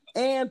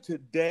And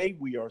today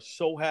we are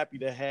so happy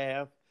to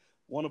have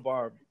one of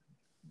our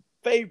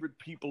favorite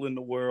people in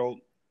the world.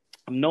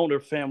 I've known her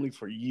family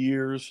for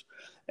years,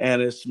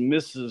 and it's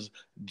Mrs.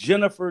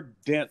 Jennifer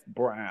Dent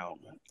Brown.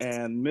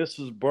 And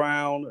Mrs.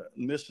 Brown,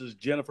 Mrs.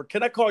 Jennifer,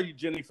 can I call you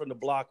Jenny from the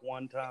block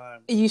one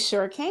time? You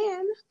sure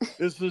can.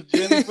 This is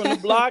Jenny from the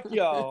block,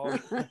 y'all.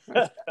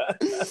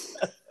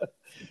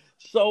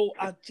 So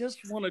I just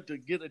wanted to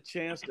get a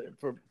chance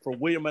for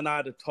William and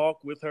I to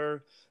talk with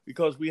her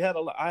because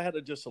I had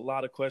just a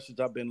lot of questions.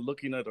 I've been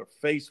looking at her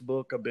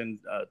Facebook. I've been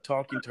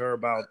talking to her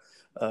about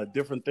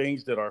different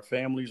things that our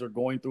families are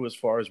going through as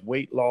far as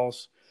weight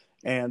loss.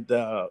 And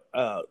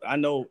I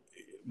know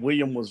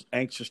William was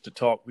anxious to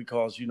talk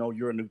because,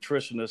 you're a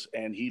nutritionist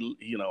and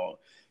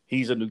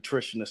he's a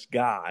nutritionist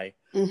guy.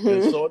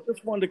 And Hmm. so I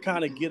just wanted to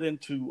kind of get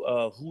into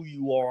who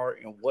you are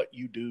and what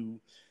you do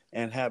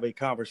and have a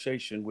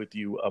conversation with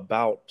you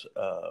about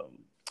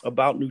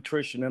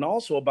nutrition and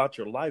also about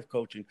your life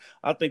coaching.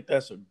 I think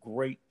that's a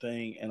great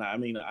thing. And I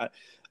mean,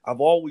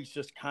 I've always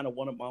just kind of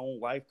wanted my own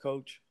life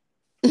coach.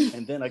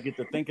 And then I get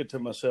to thinking to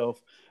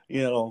myself,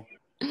 you know,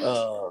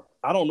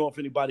 I don't know if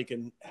anybody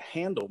can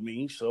handle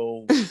me.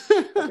 So I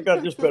think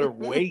I just better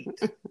wait,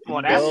 Well,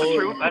 you that's the know.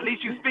 truth. At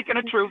least you speaking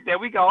the truth. There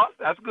we go.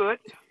 That's good.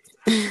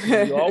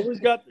 You always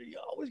got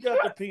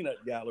the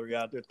peanut gallery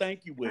out there.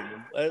 Thank you,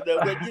 William. But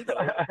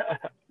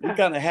we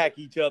kind of hack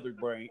each other's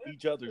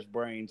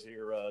brains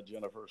here,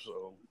 Jennifer.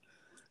 So,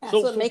 That's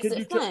so, what so makes can it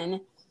you tell?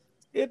 fun.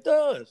 It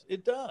does.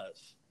 It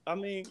does. I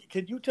mean,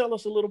 can you tell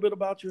us a little bit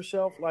about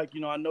yourself? Like,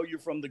 I know you're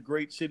from the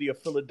great city of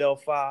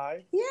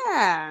Philadelphia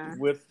Yeah.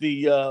 with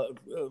the,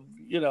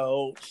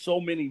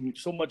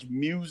 so much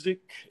music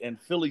and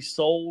Philly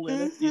soul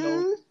in it.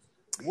 Hmm.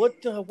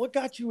 What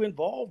got you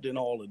involved in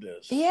all of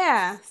this?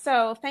 Yeah.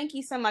 So thank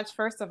you so much,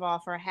 first of all,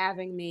 for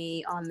having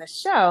me on the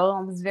show.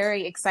 I was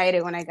very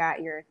excited when I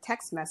got your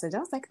text message. I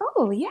was like,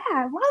 oh, yeah,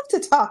 I love to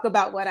talk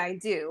about what I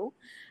do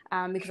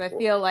because I Sure.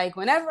 feel like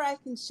whenever I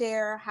can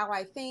share how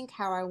I think,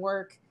 how I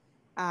work,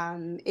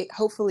 it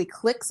hopefully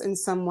clicks in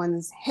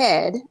someone's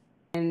head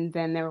and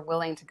then they're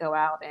willing to go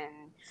out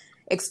and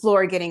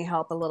explore getting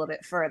help a little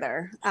bit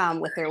further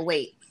with their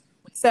weight.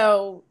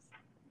 So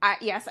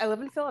yes, I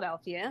live in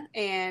Philadelphia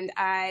and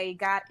I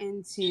got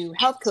into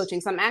health coaching.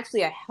 So I'm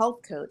actually a health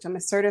coach. I'm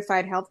a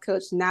certified health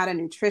coach, not a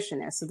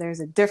nutritionist. So there's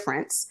a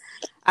difference.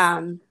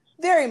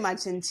 Very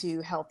much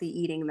into healthy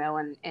eating, though,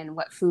 and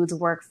what foods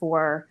work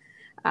for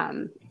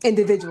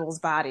individuals'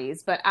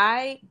 bodies. But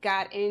I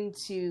got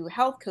into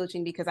health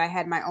coaching because I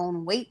had my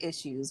own weight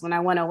issues. When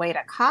I went away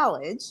to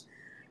college,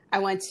 I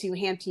went to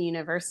Hampton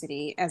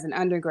University as an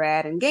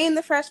undergrad and gained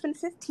the freshman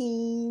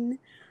 15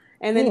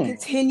 and then Hmm.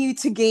 continued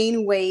to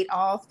gain weight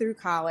all through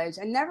college.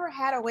 I never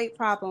had a weight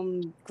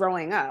problem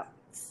growing up.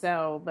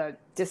 So, but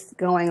just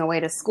going away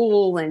to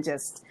school and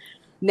just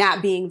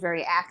not being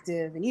very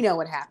active. And you know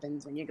what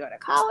happens when you go to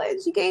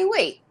college, you gain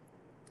weight.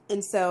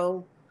 And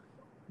so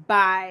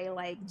by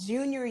like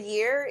junior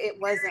year, it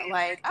wasn't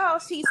like, oh,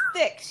 she's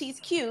thick, she's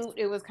cute.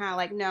 It was kind of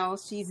like, no,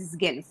 she's just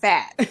getting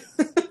fat.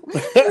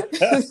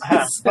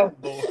 Oh So,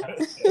 boy,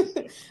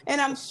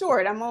 and I'm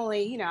short. I'm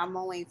only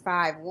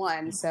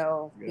 5'1",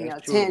 so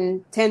that's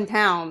true. 10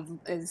 pounds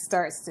it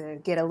starts to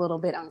get a little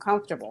bit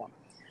uncomfortable.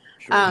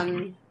 Sure.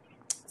 Um,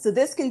 so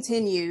this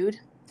continued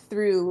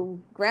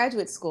through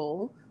graduate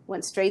school.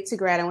 Went straight to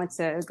grad. I went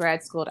to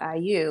grad school at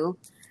IU,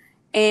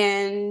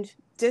 and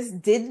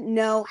just didn't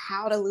know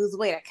how to lose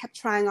weight. I kept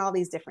trying all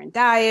these different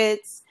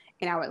diets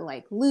and I would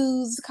like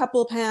lose a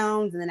couple of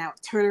pounds and then I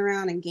would turn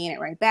around and gain it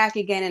right back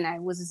again. And I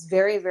was just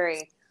very,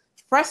 very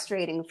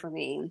frustrating for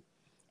me.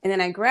 And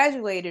then I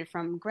graduated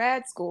from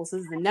grad school. So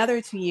this is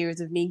another 2 years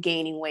of me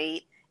gaining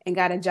weight and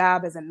got a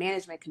job as a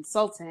management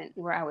consultant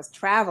where I was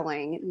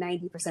traveling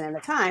 90% of the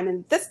time.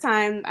 And this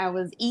time I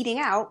was eating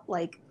out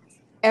like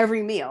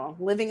every meal,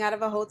 living out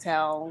of a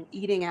hotel,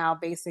 eating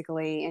out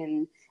basically,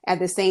 and at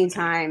the same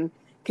time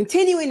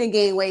continuing to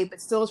gain weight, but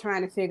still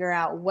trying to figure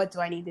out what do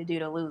I need to do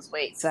to lose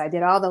weight. So I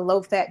did all the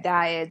low fat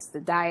diets, the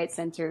diet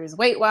centers,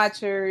 Weight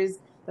Watchers,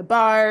 the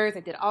bars. I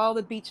did all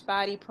the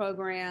Beachbody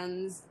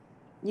programs,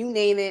 you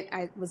name it.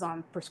 I was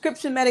on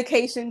prescription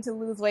medication to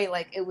lose weight.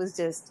 Like it was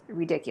just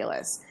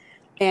ridiculous.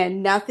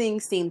 And nothing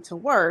seemed to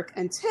work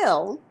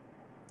until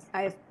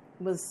I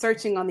was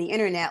searching on the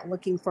internet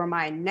looking for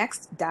my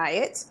next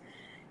diet,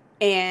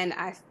 and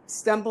I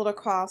stumbled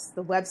across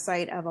the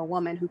website of a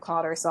woman who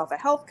called herself a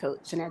health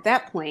coach. And at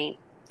that point,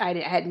 I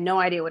had no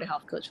idea what a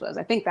health coach was.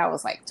 I think that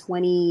was like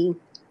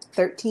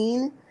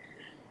 2013.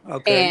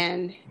 Okay.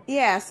 And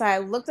yeah, so I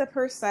looked up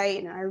her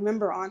site, and I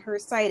remember on her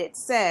site it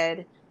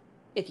said,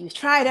 if you've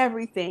tried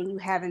everything, you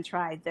haven't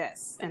tried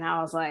this. And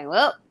I was like,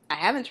 well, I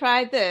haven't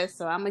tried this,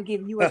 so I'm going to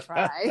give you a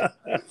try.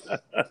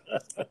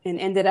 And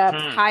ended up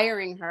Hmm.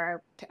 hiring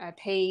her. I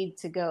paid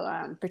to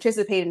go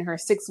participate in her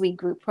 6-week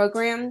group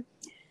program.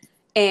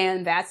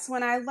 And that's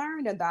when I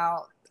learned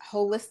about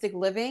holistic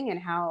living and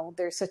how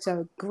there's such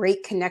a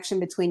great connection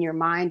between your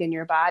mind and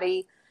your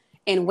body.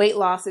 And weight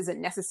loss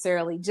isn't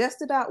necessarily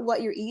just about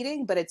what you're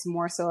eating, but it's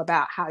more so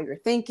about how you're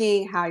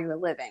thinking, how you're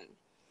living.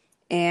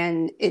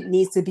 and it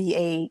needs to be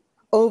a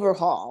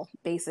overhaul,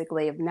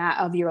 basically,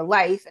 of your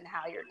life and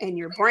how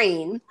your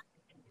brain,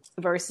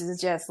 versus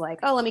just like,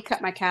 oh, let me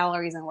cut my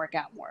calories and work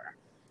out more,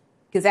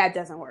 because that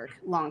doesn't work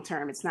long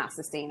term. It's not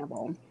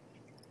sustainable.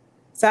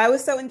 So I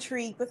was so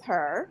intrigued with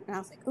her, and I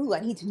was like, ooh, I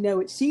need to know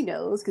what she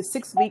knows, because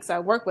 6 weeks I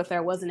worked with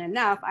her wasn't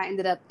enough. I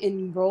ended up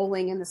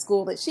enrolling in the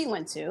school that she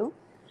went to,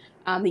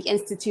 the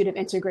Institute of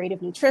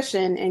Integrative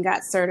Nutrition, and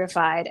got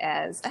certified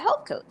as a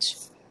health coach.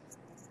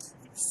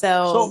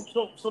 So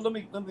let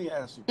me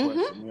ask you a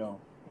question. You know,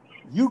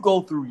 you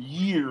go through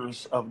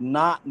years of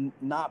not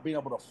being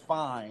able to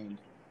find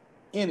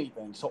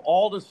anything. So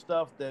all the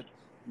stuff that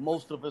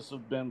most of us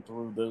have been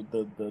through,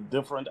 the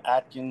different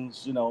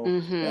Atkins, you know,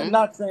 and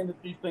not saying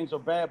that these things are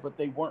bad, but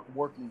they weren't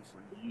working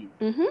for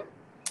you.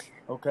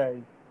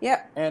 Okay.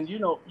 Yep. And you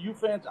know, you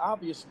fans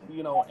obviously,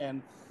 you know,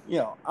 and you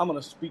know, I'm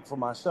going to speak for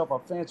myself. I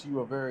fancy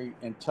you a very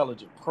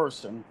intelligent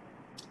person,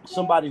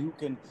 somebody who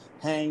can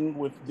hang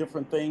with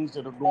different things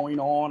that are going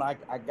on.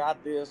 I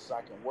got this,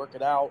 I can work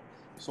it out,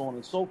 so on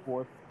and so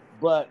forth.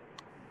 But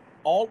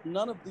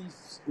none of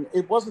these,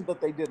 it wasn't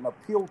that they didn't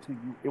appeal to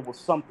you, it was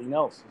something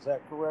else. Is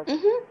that correct?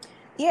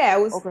 Yeah,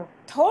 it was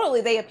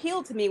totally, they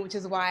appealed to me, which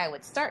is why I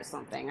would start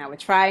something. I would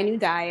try a new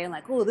diet,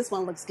 like, oh, this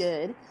one looks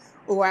good.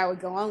 Or I would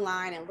go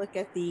online and look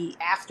at the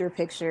after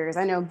pictures.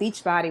 I know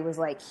Beachbody was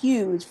like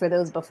huge for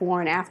those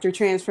before and after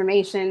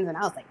transformations. And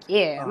I was like,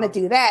 yeah, I'm going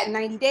to do that in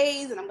 90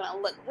 days and I'm going to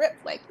look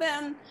ripped like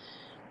them.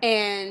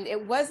 And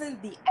it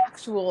wasn't the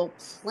actual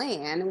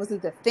plan. It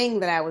wasn't the thing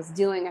that I was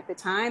doing at the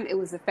time. It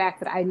was the fact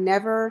that I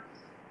never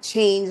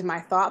changed my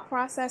thought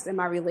process and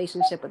my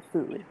relationship with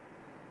food.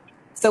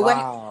 So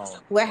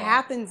what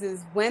happens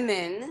is,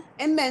 women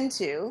and men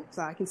too,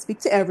 so I can speak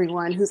to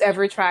everyone who's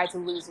ever tried to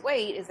lose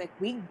weight, is like,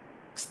 we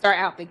start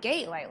out the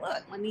gate like,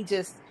 look, let me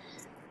just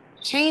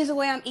change the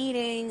way I'm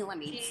eating. Let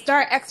me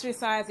start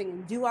exercising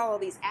and do all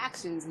of these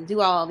actions and do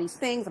all of these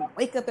things. I'm gonna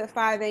wake up at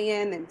 5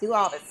 a.m. and do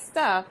all this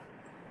stuff.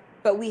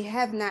 But we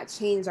have not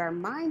changed our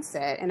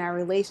mindset and our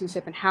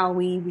relationship and how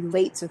we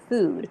relate to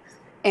food.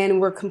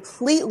 And we're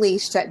completely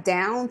shut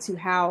down to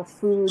how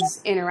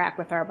foods interact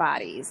with our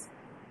bodies.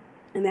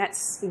 And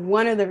that's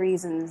one of the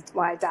reasons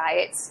why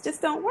diets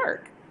just don't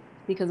work.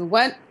 Because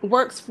what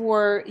works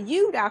for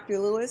you, Dr.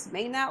 Lewis,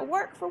 may not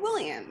work for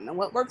William. And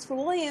what works for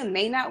William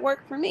may not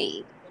work for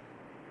me.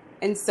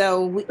 And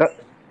so,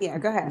 yeah,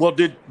 go ahead. Well,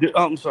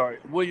 I'm sorry,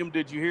 William,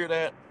 did you hear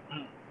that?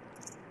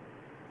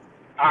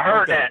 I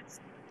heard that.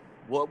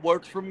 What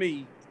works for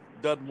me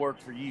doesn't work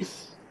for you.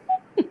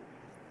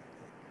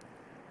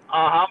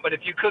 But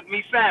if you cook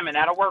me salmon,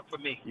 that'll work for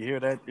me. You hear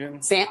that, Jenny?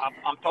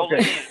 I'm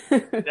totally in.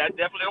 That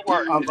definitely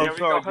works. I'm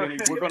sorry, Jenny.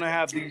 We're going to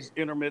have these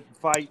intermittent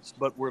fights,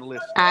 but we're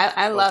listening.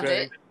 I love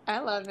it. I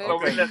love it.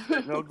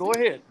 Okay. No, go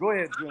ahead,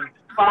 Jenny.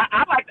 But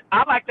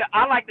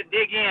I like to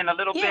dig in a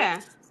little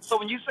bit. So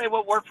when you say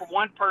what worked for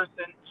one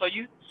person, so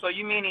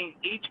you meaning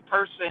each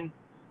person,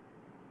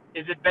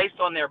 is it based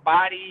on their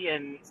body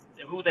and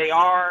who they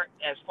are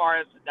as far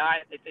as the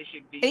diet that they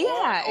should be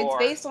on? It's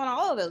based on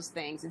all of those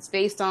things. It's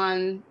based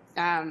on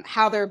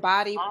how their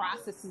body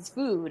processes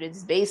food.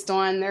 It's based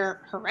on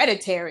their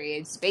hereditary.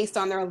 It's based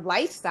on their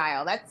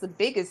lifestyle. That's the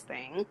biggest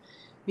thing,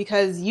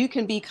 because you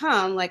can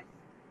become like,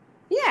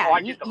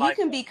 you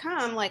can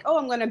become like, oh,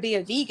 I'm going to be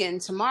a vegan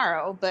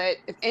tomorrow. But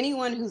if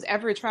anyone who's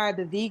ever tried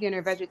the vegan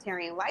or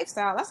vegetarian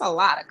lifestyle, that's a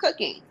lot of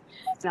cooking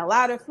and a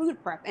lot of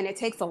food prep, and it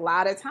takes a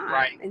lot of time.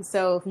 Right. And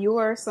so if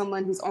you're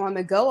someone who's on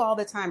the go all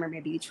the time, or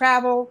maybe you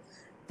travel,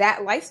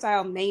 that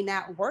lifestyle may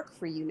not work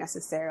for you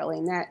necessarily,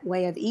 in that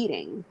way of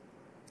eating.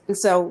 And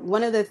so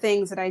one of the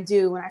things that I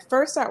do when I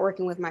first start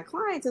working with my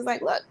clients is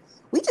like, look,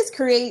 we just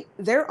create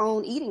their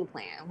own eating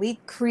plan.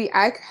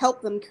 I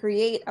help them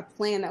create a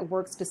plan that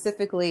works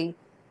specifically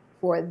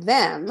for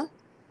them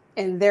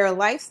and their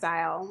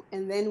lifestyle,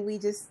 and then we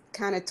just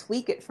kind of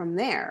tweak it from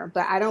there.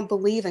 But I don't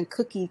believe in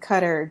cookie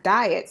cutter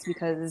diets,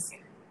 because,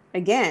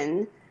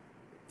 again,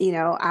 you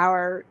know,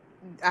 our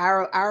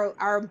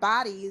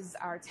bodies,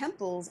 our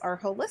temples are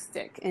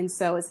holistic. And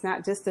so it's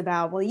not just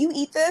about, well, you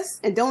eat this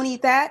and don't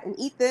eat that, and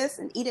eat this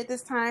and eat at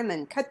this time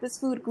and cut this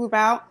food group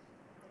out.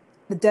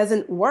 It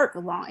doesn't work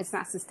long. It's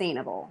not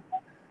sustainable.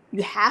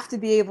 You have to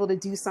be able to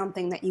do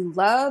something that you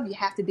love. You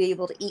have to be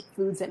able to eat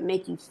foods that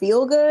make you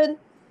feel good,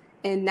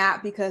 and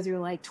not because you're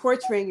like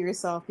torturing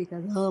yourself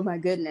because, oh my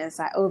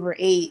goodness, I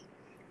overate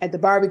at the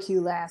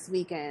barbecue last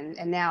weekend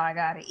and now I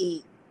got to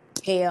eat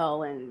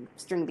kale and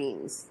string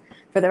beans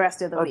for the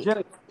rest of the week.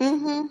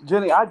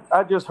 Jenny,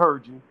 I just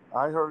heard you.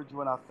 I heard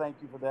you, and I thank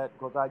you for that,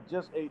 because I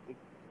just ate the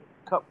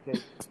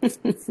cupcake,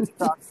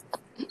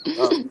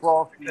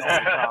 frosty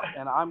on top,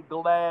 and I'm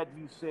glad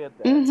you said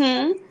that.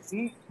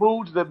 Eat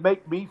foods that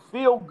make me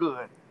feel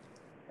good,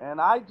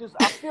 and I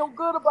feel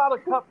good about a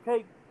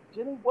cupcake.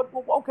 Jenny,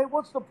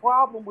 what's the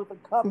problem with a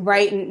cupcake?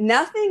 Right,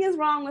 nothing is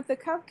wrong with the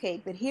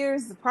cupcake, but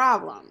here's the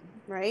problem,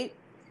 right?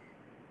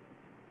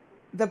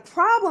 The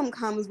problem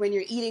comes when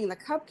you're eating the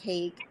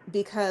cupcake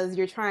because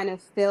you're trying to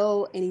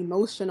fill an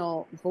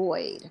emotional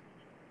void.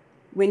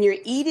 when you're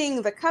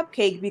eating the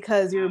cupcake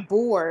because you're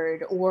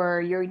bored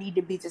or you need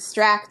to be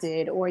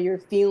distracted or you're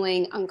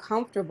feeling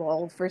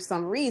uncomfortable for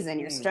some reason,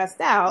 you're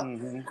stressed out,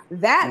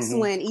 that's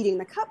when eating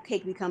the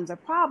cupcake becomes a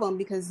problem,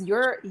 because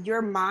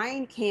your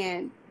mind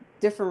can't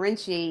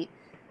differentiate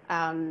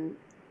and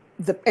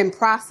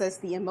process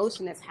the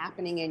emotion that's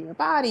happening in your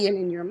body and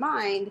in your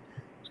mind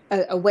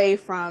away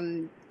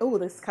from, oh,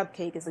 this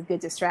cupcake is a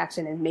good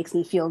distraction and makes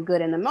me feel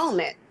good in the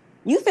moment.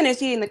 You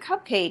finish eating the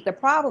cupcake, the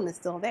problem is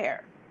still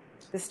there.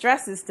 The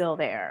stress is still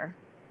there.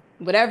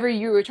 Whatever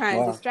you were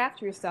trying to distract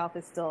yourself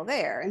is still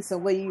there. And so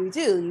what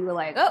do? You were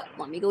like, oh,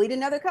 let me go eat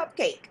another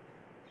cupcake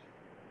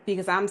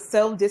because I'm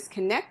so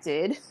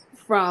disconnected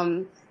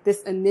from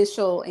this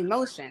initial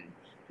emotion.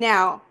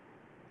 Now,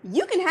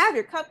 you can have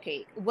your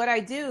cupcake. What I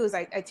do is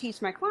I teach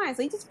my clients,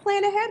 you just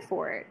plan ahead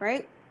for it,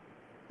 right?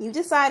 You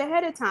decide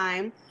ahead of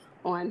time,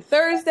 on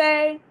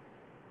Thursday,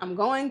 I'm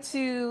going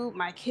to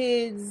my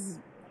kid's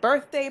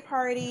birthday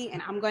party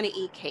and I'm going to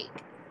eat cake.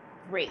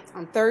 Great.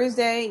 On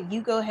Thursday,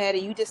 you go ahead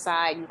and you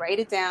decide, you write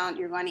it down,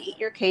 you're going to eat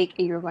your cake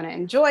and you're going to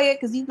enjoy it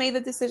because you've made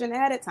the decision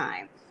ahead of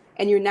time.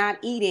 And you're not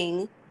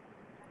eating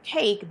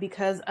cake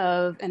because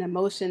of an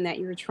emotion that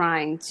you're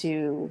trying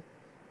to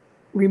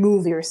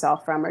remove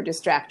yourself from or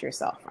distract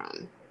yourself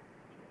from.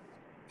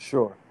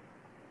 Sure.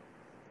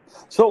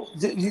 So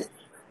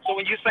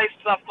when you say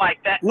stuff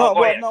like that,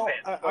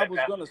 I was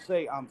going to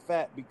say I'm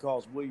fat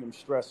because William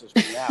stresses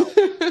me out,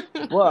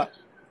 but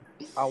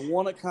I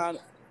want to kind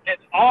of.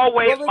 It's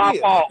always my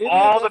fault.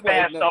 All the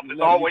bad stuff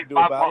is always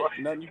my fault.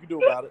 Nothing you can do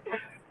about it.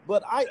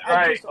 But I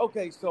just,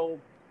 okay, so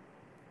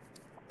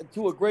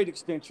to a great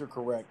extent, you're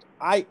correct.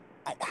 I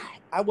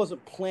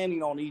wasn't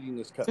planning on eating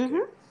this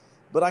cupcake,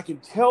 but I can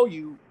tell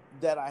you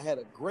that I had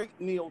a great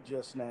meal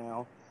just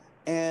now,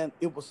 and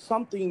it was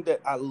something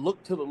that I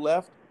looked to the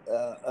left,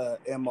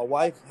 and my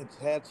wife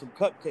had some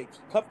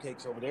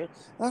cupcakes over there,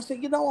 and I said,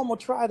 I'm going to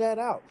try that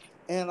out.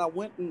 And I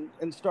went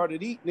and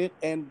started eating it,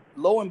 and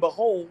lo and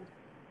behold,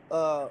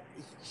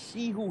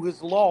 she who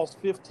has lost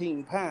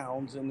 15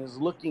 pounds and is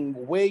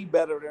looking way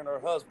better than her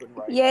husband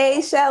right now.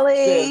 Yay,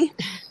 Shelly.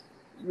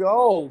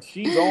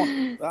 She's on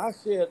it. I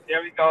said,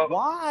 there we go.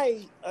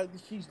 Why?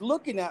 She's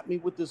looking at me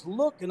with this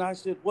look, and I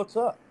said, what's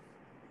up?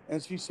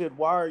 And she said,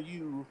 why are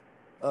you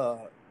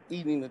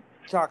eating a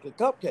chocolate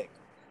cupcake?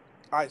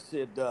 I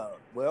said,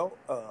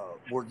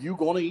 were you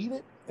going to eat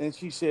it? And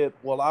she said,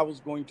 well, I was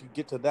going to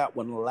get to that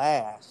one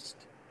last.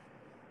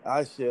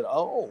 I said,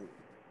 oh.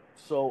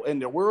 So, and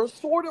there were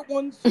assorted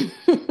ones, and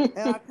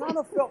I kind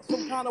of felt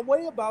some kind of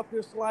way about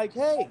this, like,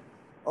 hey,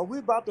 are we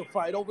about to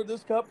fight over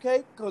this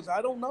cupcake? Because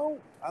I don't know.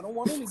 I don't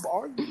want any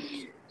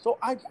arguments. So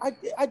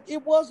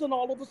it wasn't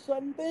all of a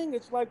sudden thing.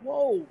 It's like,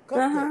 whoa,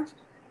 cupcakes.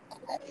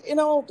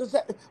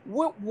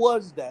 What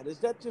was that? Is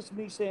that just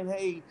me saying,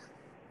 hey,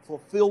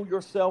 fulfill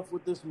yourself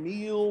with this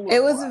meal?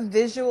 It was a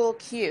visual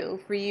cue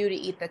for you to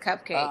eat the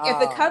cupcake. If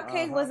the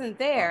cupcake wasn't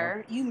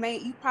there,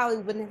 you probably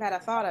wouldn't have had a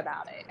thought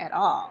about it at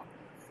all.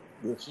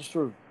 This is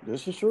true.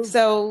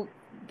 So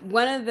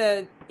one of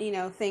the,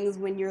 things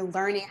when you're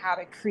learning how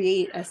to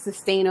create a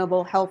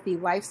sustainable, healthy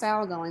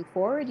lifestyle going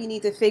forward, you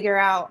need to figure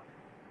out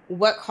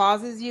what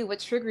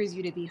triggers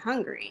you to be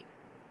hungry.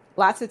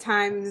 Lots of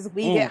times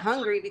we get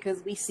hungry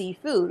because we see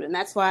food, and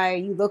that's why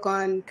you look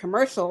on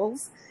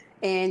commercials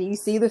and you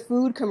see the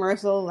food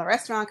commercials, the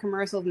restaurant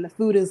commercials, and the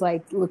food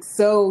looks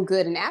so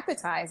good and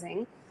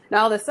appetizing. And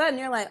all of a sudden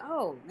you're like,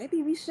 oh,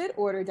 maybe we should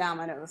order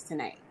Domino's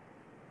tonight.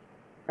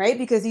 Right?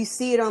 Because you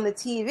see it on the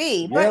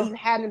TV, but you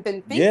hadn't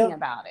been thinking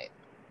about it.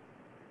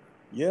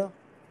 Yeah.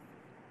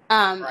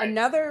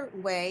 Another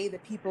way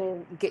that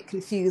people get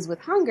confused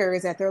with hunger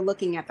is that they're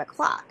looking at the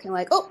clock and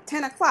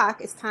 10 o'clock,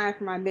 it's time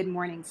for my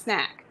mid-morning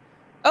snack.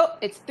 Oh,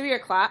 it's 3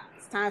 o'clock,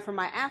 it's time for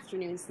my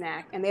afternoon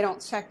snack. And they don't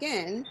check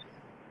in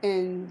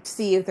and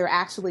see if they're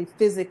actually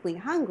physically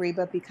hungry,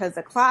 but because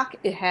the clock,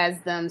 it has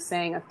them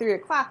saying 3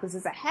 o'clock, this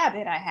is a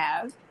habit I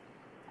have.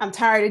 I'm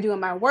tired of doing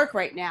my work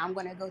right now. I'm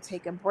going to go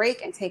take a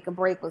break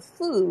with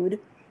food.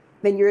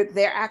 Then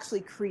they're actually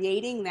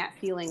creating that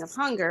feeling of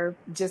hunger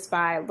just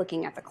by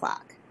looking at the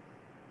clock.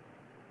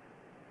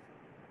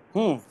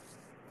 Okay.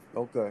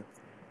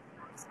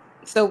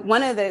 So So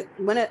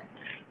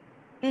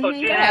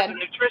Jen, as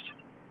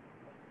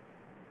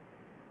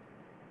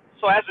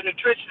a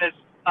nutritionist,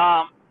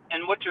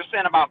 and what you're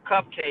saying about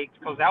cupcakes,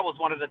 because that was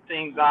one of the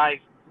things I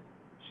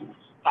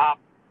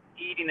stopped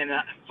eating, and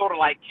sort of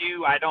like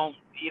you, I don't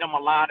eat them a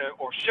lot,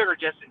 or sugar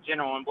just in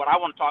general. And what I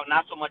want to talk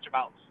not so much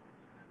about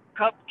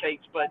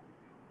cupcakes, but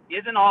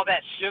isn't all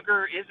that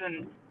sugar is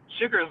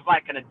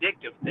like an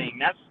addictive thing.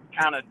 That's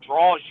kind of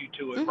draws you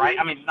to it, right?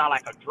 I mean, it's not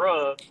like a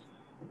drug,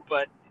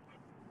 but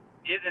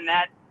isn't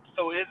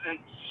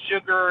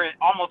sugar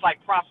almost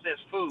like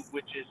processed food,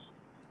 which is,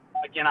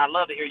 again, I'd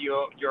love to hear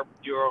your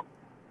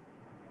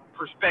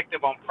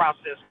perspective on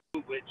processed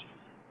food, which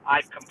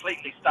I've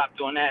completely stopped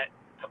doing that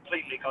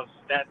completely, because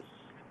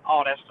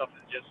all that stuff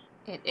is just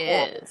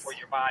horrible for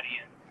your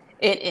body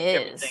and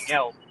everything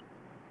else.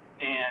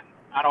 And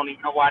I don't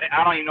even know why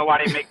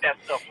they make that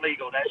stuff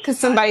legal. That's because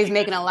somebody's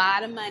making a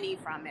lot of money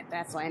from it.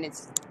 That's why, and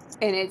it's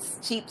and it's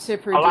cheap to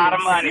produce. A lot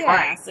of money, yeah.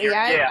 right? So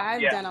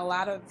I've done a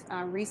lot of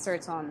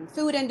research on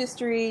food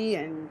industry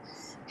and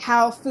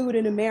how food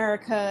in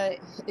America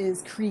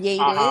is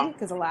created,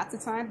 because a lot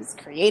of times it's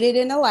created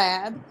in a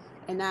lab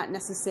and not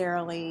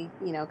necessarily,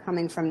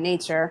 coming from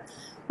nature.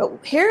 But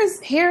here's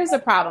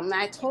the problem. And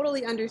I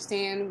totally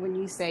understand when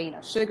you say,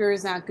 sugar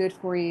is not good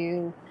for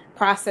you,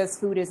 processed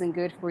food isn't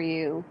good for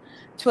you.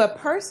 To a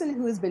person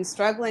who has been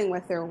struggling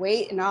with their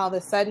weight and all of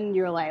a sudden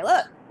you're like,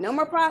 look, no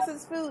more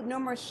processed food, no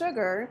more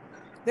sugar,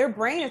 their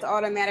brain is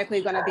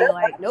automatically going to be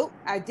like, nope,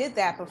 I did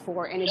that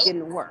before and it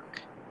didn't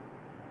work,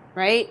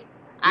 right?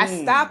 I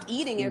stopped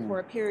eating it for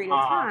a period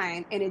of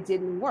time and it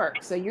didn't work.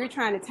 So you're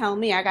trying to tell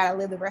me I got to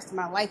live the rest of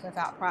my life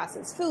without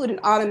processed food, and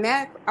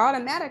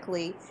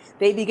automatically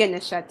they begin to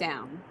shut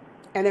down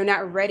and they're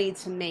not ready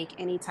to make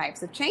any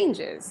types of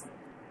changes.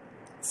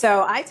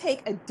 So I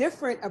take a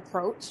different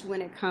approach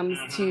when it comes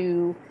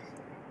to,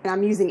 and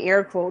I'm using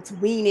air quotes,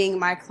 weaning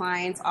my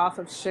clients off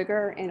of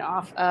sugar and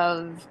off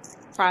of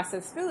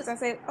processed foods. I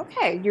say,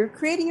 okay, you're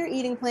creating your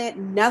eating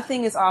plan.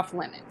 Nothing is off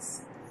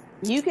limits.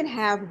 You can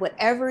have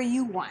whatever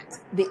you want.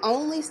 The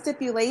only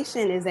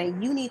stipulation is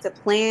that you need to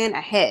plan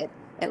ahead,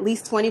 at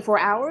least 24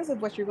 hours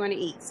of what you're going to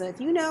eat. So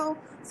if you know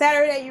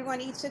Saturday you're going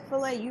to eat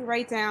Chick-fil-A, you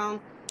write down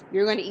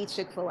you're going to eat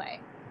Chick-fil-A.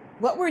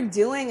 What we're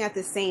doing at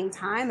the same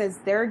time is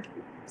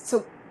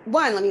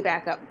let me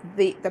back up.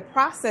 The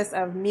process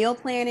of meal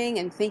planning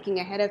and thinking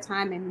ahead of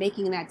time and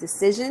making that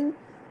decision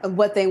of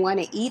what they want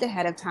to eat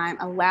ahead of time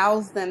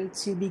allows them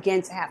to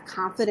begin to have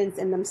confidence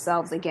in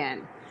themselves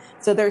again.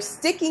 So they're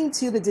sticking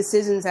to the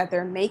decisions that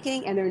they're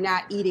making and they're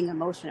not eating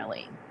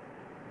emotionally.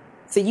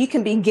 So you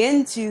can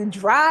begin to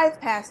drive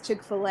past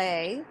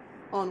Chick-fil-A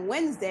on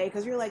Wednesday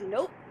because you're like,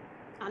 nope,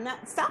 I'm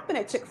not stopping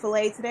at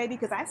Chick-fil-A today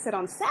because I said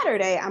on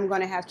Saturday I'm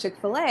going to have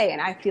Chick-fil-A and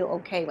I feel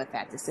okay with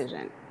that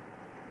decision.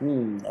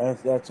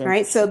 That's interesting.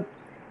 Right, so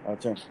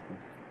that's interesting.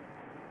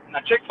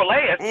 Now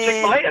Chick-fil-A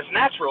is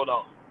natural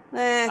though.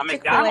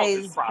 Chick-fil-A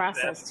is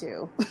processed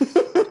too.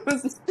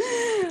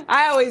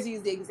 I always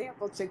use the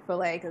example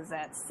Chick-fil-A because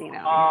that's,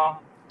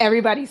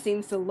 everybody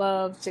seems to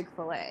love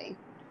Chick-fil-A.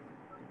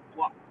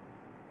 Well,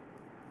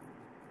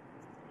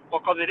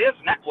 because it is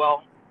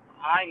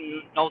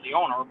I know the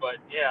owner, but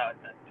yeah,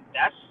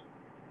 that's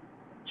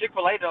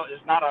Chick-fil-A though is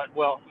not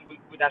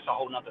that's a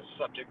whole nother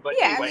subject. But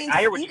yeah, anyway,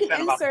 I hear what you're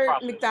saying about the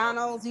process.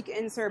 McDonald's, you can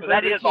insert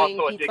Burger King,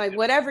 Pizza, like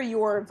whatever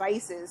your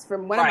vice is.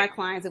 From one of my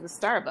clients, it was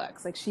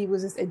Starbucks. Like she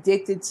was just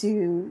addicted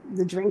to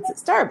the drinks at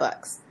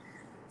Starbucks.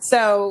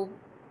 So,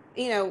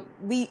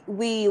 we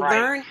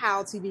learn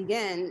how to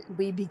begin.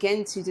 We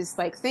begin to just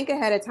think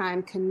ahead of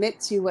time, commit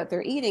to what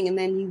they're eating, and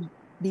then you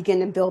begin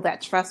to build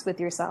that trust with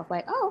yourself.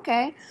 Like, oh,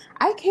 okay,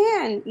 I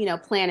can,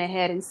 plan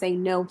ahead and say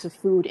no to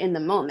food in the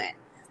moment.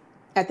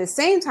 At the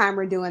same time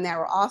we're doing that,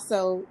 we're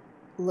also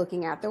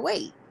looking at the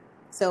weight.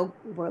 So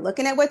we're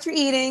looking at what you're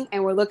eating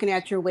and we're looking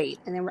at your weight.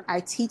 And then I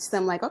teach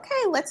them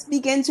okay, let's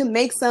begin to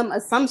make some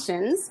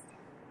assumptions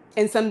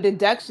and some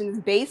deductions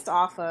based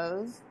off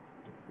of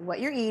what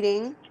you're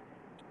eating,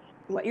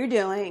 what you're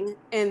doing,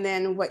 and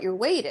then what your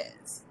weight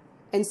is.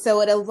 And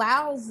so it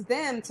allows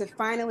them to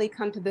finally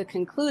come to the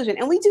conclusion.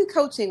 And we do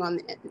coaching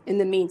in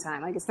the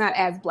meantime. It's not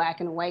as black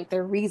and white.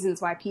 There are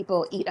reasons why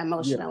people eat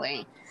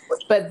emotionally,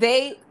 but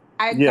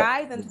I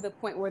guide them to the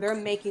point where they're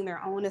making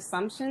their own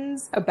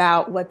assumptions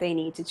about what they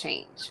need to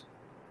change.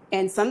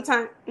 And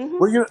sometimes,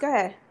 go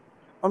ahead.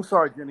 I'm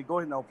sorry, Jenny. Go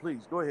ahead. No, please.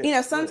 Go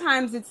ahead.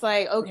 Sometimes it's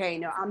like, okay,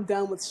 no, I'm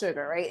done with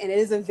sugar, right? And it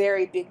is a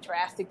very big,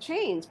 drastic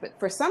change. But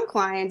for some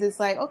clients,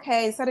 it's like,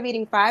 okay, instead of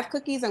eating 5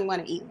 cookies, I'm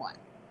going to eat 1,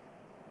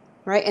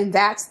 right? And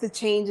that's the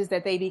changes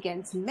that they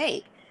begin to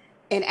make.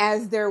 And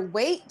as their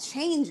weight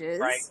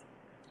changes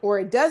or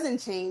it doesn't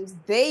change,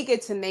 they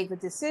get to make the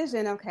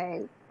decision,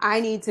 okay, I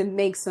need to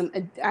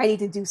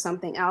do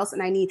something else,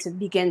 and I need to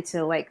begin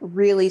to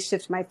really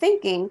shift my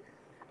thinking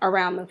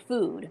around the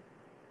food.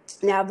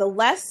 Now, the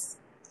less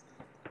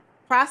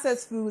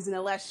processed foods and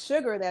the less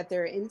sugar that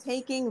they're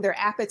intaking, their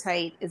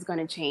appetite is going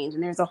to change.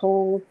 And there's a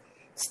whole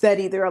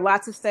study. There are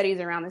lots of studies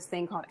around this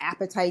thing called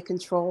appetite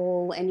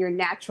control and your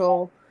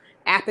natural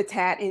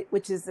appetite,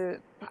 which is a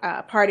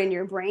part in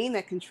your brain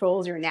that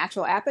controls your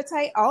natural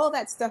appetite. All of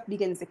that stuff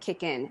begins to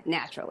kick in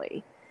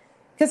naturally.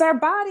 Because our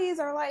bodies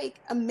are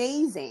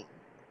amazing,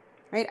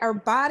 right? Our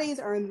bodies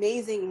are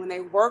amazing when they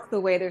work the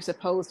way they're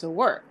supposed to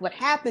work. What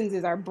happens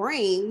is our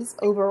brains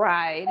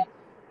override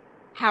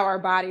how our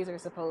bodies are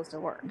supposed to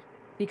work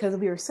because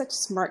we are such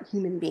smart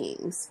human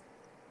beings.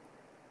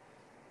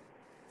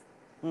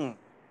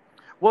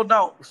 Well,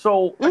 no,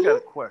 so I got a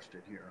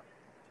question here.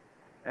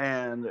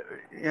 And,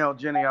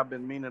 Jenny, I've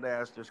been meaning to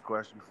ask this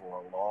question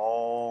for a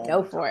long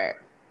time. Go for it.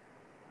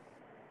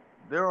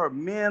 There are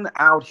men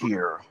out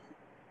here,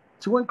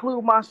 to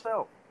include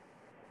myself,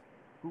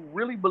 who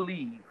really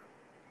believe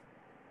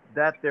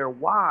that their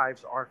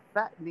wives are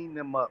fattening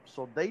them up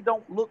so they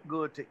don't look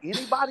good to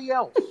anybody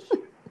else.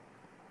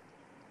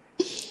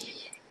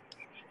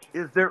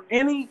 Is there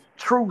any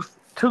truth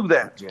to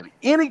that, Jenny?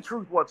 Any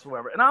truth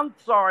whatsoever? And I'm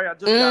sorry, I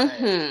just got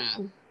to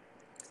ask.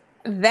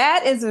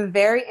 That is a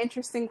very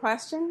interesting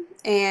question,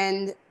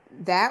 and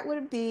that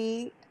would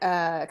be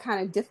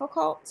kind of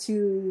difficult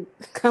to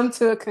come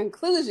to a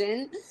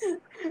conclusion.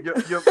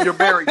 You're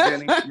married,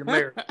 Jenny. You're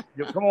married.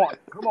 Come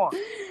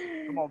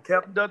on.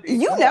 Kevin Dundee.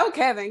 You know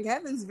Kevin.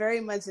 Kevin's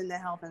very much into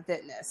health and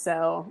fitness,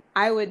 so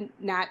I would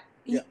not.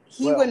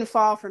 He wouldn't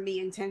fall for me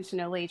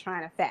intentionally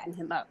trying to fatten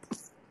him up.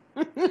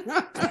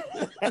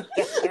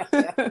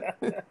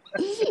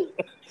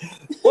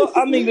 Well,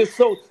 I mean,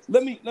 so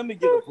let me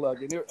get a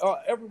plug in here.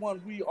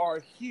 Everyone, we are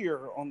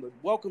here on the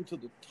Welcome to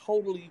the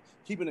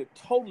Keeping It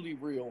Totally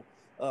Real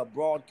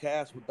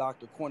broadcast with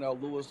Dr. Cornell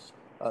Lewis,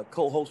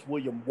 co-host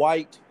William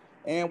White,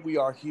 and we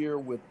are here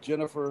with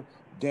Jennifer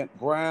Dent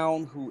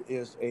Brown, who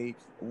is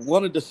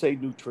wanted to say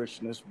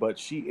nutritionist, but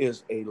she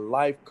is a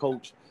life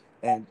coach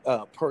and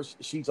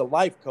she's a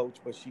life coach,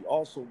 but she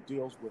also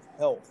deals with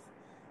health.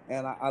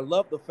 And I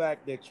love the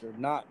fact that you're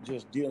not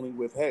just dealing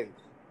with, hey,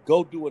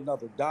 go do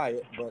another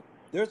diet, but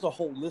there's a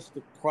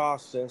holistic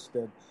process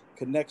that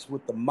connects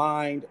with the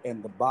mind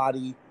and the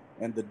body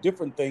and the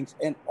different things,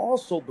 and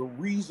also the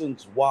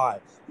reasons why.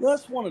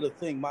 That's one of the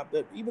things,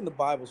 even the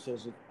Bible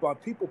says that why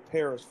people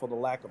perish for the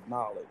lack of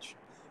knowledge.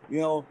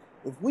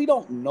 If we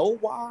don't know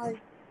why,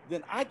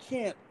 then I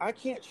can't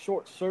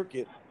short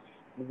circuit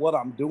what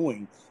I'm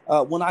doing.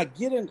 When I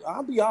get in,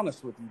 I'll be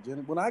honest with you,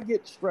 Jenny, when I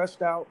get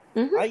stressed out,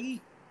 I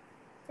eat.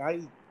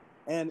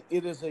 And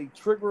it is a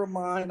trigger of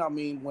mine. I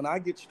mean, when I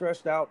get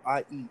stressed out,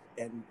 I eat,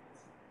 and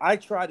I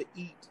try to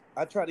eat.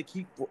 I try to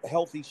keep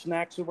healthy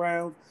snacks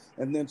around,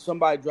 and then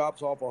somebody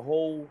drops off a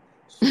whole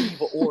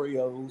sleeve of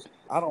Oreos.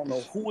 I don't know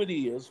who it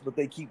is, but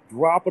they keep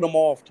dropping them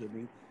off to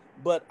me.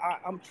 But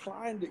I'm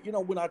trying to,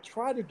 when I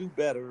try to do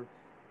better,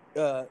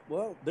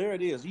 well, there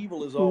it is.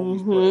 Evil is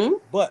always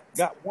present. But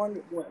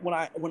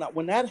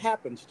when that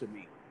happens to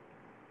me,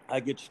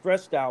 I get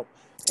stressed out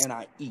and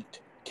I eat.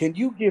 Can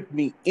you give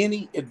me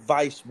any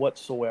advice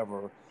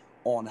whatsoever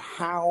on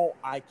how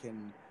I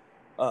can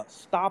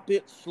stop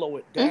it, slow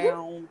it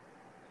down,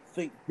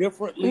 think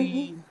differently?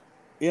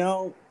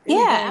 Anything?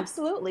 Yeah,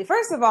 absolutely.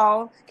 First of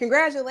all,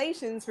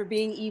 congratulations for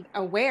being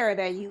aware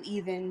that you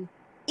even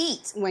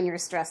eat when you're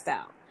stressed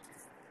out.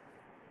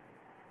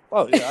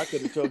 Oh, yeah, I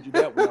could have told you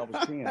that when I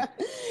was 10.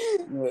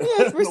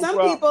 Yes, for some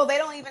people, they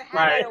don't even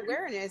have that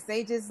awareness.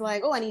 They just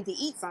like, oh, I need to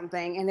eat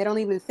something. And they don't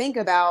even think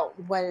about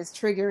what is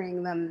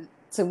triggering them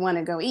to want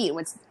to go eat,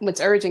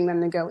 what's urging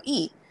them to go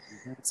eat.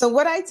 So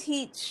what I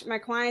teach my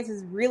clients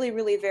is really,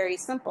 really very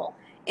simple.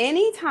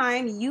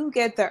 Anytime you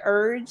get the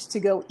urge to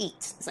go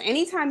eat, so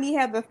anytime you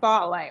have the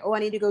thought like, oh, I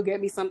need to go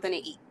get me something to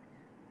eat,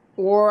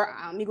 or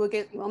let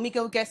me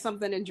go get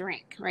something to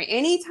drink, right?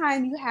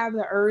 Anytime you have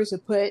the urge to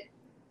put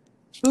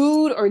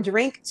food or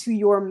drink to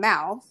your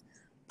mouth,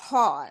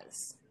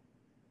 pause,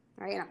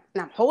 right? And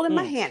I'm holding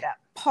my hand up,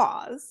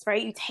 pause,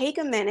 right? You take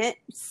a minute,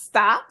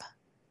 stop,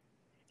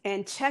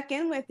 and check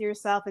in with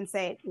yourself and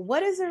say,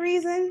 what is the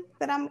reason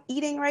that I'm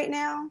eating right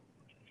now?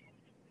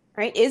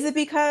 Right? Is it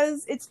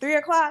because it's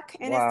 3:00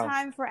 and it's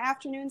time for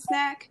afternoon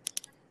snack?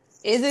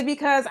 Is it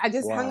because I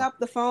just hung up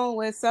the phone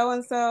with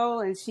so-and-so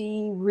and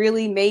she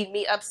really made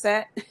me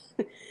upset?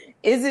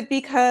 Is it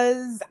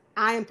because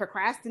I am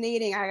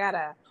procrastinating? I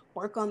gotta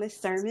work on this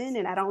sermon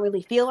and I don't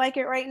really feel like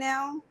it right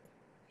now?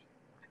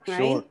 Right?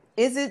 Sure.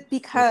 Is it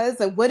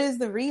because of what is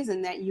the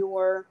reason that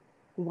you're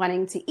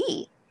wanting to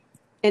eat?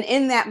 And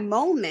in that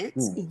moment,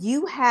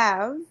 you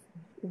have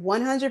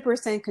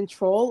 100%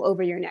 control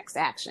over your next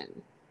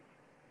action.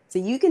 So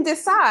you can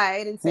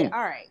decide and say,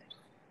 all right,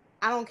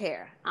 I don't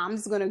care. I'm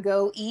just going to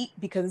go eat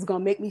because it's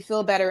going to make me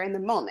feel better in the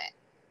moment.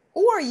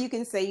 Or you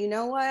can say, you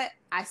know what?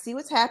 I see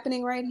what's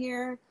happening right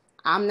here.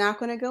 I'm not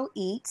going to go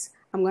eat.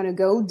 I'm going to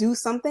go do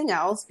something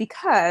else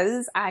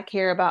because I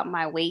care about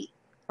my weight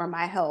or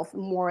my health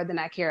more than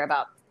I care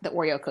about the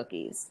Oreo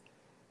cookies.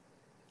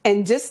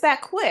 And just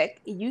that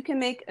quick, you can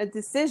make a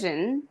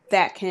decision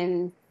that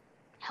can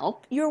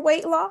help your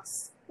weight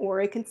loss or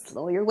it can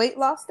slow your weight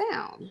loss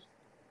down.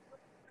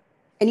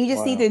 And you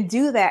just need to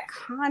do that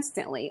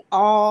constantly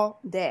all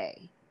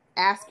day.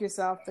 Ask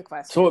yourself the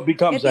question. So it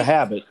becomes a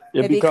habit.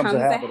 It becomes a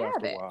habit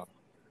after a while.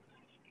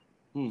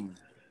 And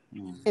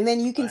then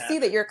you can see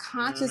that you're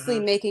consciously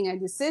making a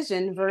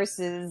decision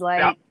versus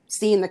like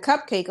seeing the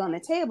cupcake on the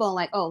table and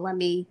like, oh, let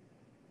me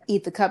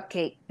eat the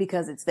cupcake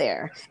because it's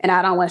there. And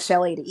I don't want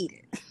Shelly to eat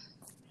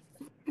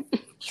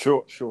it.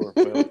 Sure.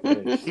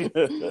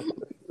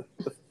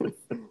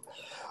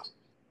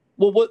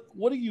 Well,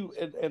 what do you,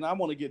 and I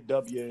want to get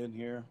W in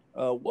here.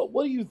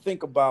 What do you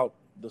think about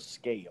the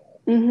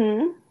scale?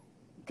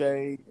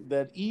 Okay,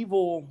 that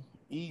evil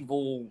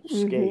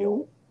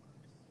scale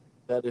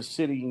that is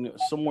sitting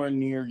somewhere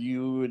near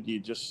you, and you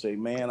just say,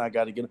 man, I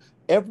got to get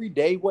every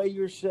day. Weigh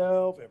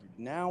yourself every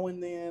now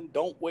and then.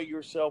 Don't weigh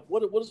yourself.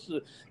 What is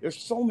there's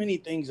so many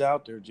things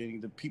out there, Jenny,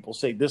 that people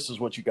say this is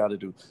what you got to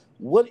do.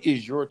 What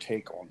is your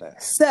take on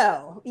that?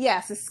 So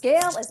yes, the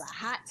scale is a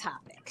hot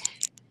topic.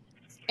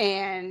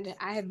 And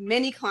I have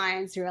many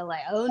clients who are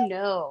like, oh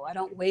no, I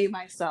don't weigh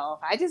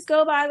myself. I just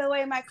go by the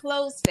way my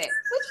clothes fit,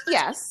 which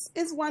yes,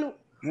 is one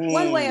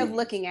one way of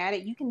looking at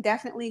it. You can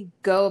definitely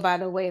go by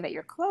the way that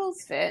your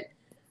clothes fit.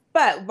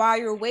 But while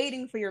you're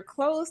waiting for your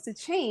clothes to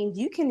change,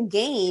 you can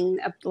gain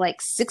up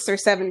like 6 or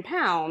 7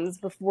 pounds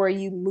before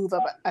you move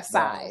up a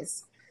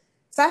size. Wow.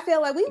 So I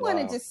feel like we want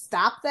to just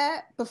stop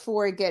that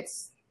before it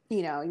gets,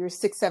 you're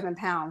 6, 7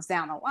 pounds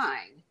down the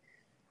line.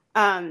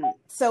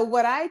 So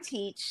what I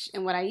teach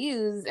and what I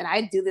use, and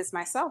I do this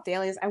myself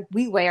daily, is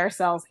we weigh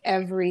ourselves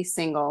every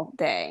single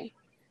day.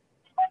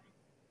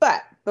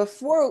 But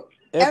before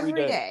every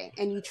day,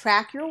 and you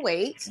track your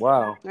weight.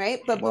 Wow. Right.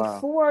 But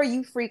before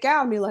you freak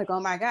out and be like, oh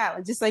my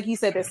God, just like you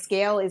said, the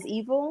scale is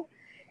evil.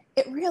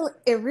 It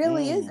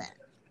really isn't.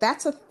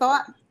 That's a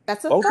thought.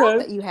 That's a thought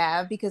that you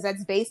have because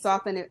that's based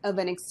off of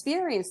an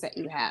experience that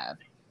you have.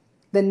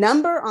 The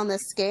number on the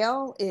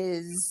scale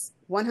is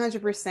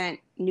 100%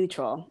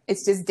 neutral.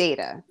 It's just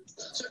data.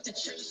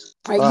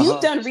 Right?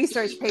 You've done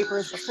research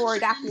papers before,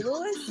 Dr.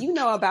 Lewis. You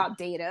know about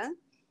data.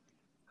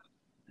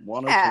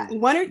 One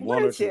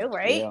or two,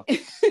 right? Yeah.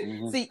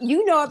 So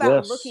you know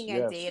about looking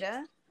at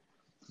data.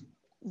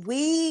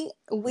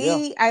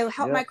 I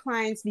help my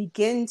clients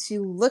begin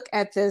to look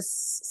at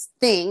this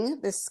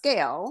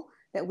scale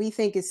that we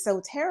think is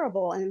so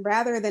terrible, and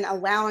rather than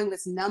allowing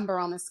this number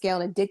on the scale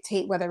to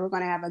dictate whether we're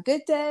going to have a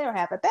good day or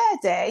have a bad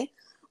day,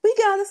 we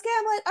get on the scale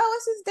like, oh,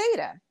 it's just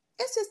data.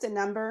 It's just a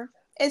number.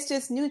 It's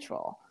just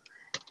neutral.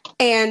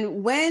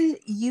 And when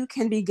you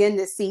can begin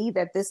to see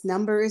that this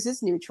number is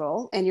just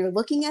neutral and you're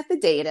looking at the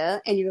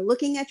data and you're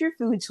looking at your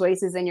food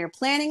choices and you're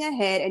planning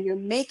ahead and you're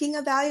making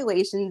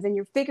evaluations and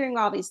you're figuring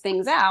all these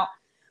things out,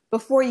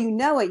 before you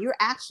know it, you're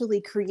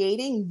actually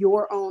creating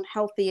your own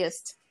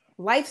healthiest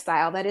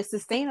lifestyle that is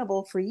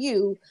sustainable for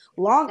you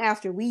long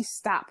after we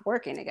stop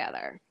working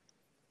together.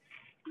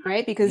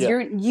 Right? Because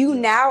you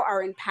now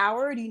are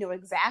empowered. You know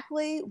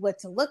exactly what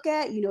to look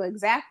at. You know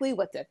exactly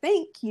what to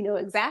think. You know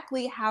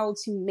exactly how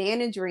to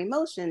manage your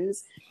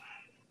emotions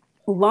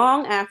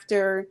long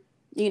after,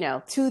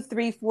 2,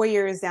 3, 4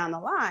 years down the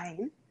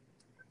line,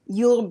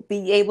 you'll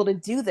be able to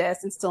do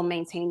this and still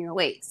maintain your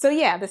weight. So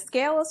the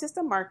scale is just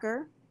a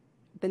marker.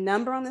 The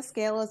number on the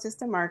scale is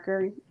just a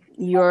marker.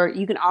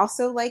 You can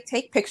also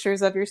take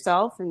pictures of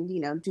yourself and,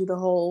 do the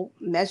whole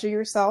measure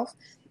yourself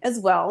as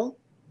well.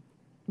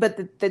 But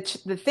the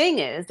thing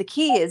is, the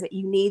key is that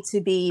you need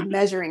to be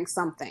measuring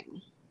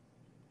something,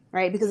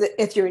 right? Because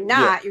if you're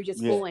not, you're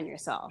just fooling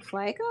yourself.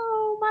 Like,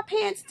 oh, my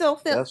pants still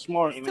fit. That's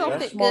smart. Still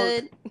fit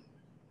good.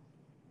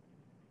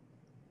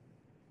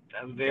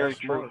 That's very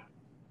true.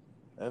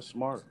 That's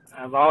smart.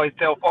 As I always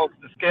tell folks,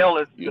 the scale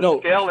is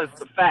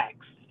the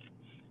facts.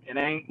 It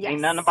ain't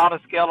nothing about a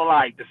scale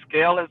alike. The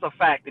scale is a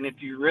fact, and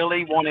if you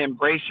really want to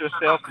embrace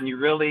yourself and you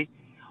really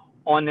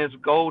on this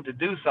goal to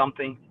do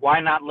something, why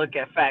not look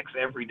at facts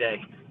every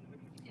day?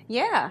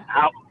 Yeah.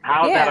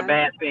 How is that a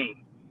bad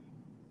thing?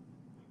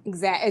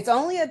 Exactly. It's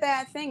only a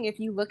bad thing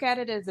if you look at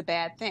it as a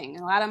bad thing.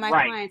 And a lot of my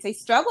clients, they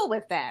struggle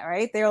with that,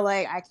 right? They're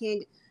like, I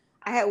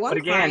had one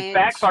client. But again,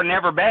 facts are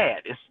never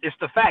bad. It's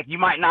the fact. You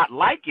might not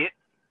like it,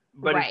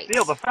 but it's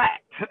still the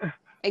fact.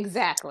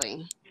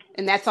 Exactly.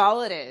 And that's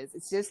all it is.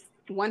 It's just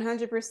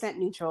 100%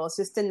 neutral. It's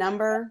just a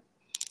number,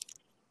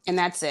 and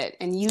that's it.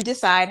 And you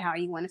decide how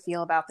you want to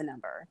feel about the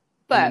number.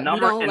 But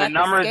the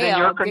number is in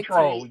your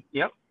control.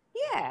 Yep.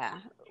 Yeah.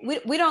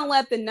 We don't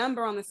let the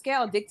number on the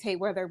scale dictate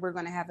whether we're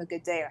going to have a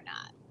good day or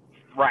not.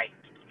 Right.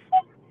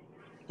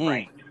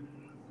 Right.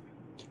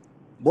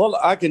 Well,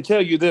 I can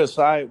tell you this.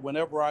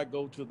 Whenever I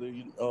go to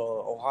the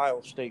Ohio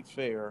State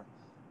Fair,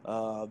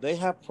 they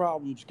have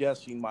problems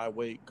guessing my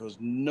weight because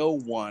no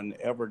one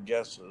ever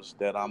guesses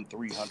that I'm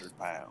 300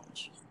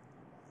 pounds.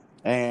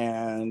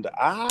 And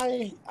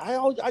I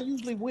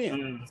usually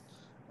win.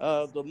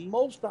 The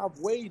most I've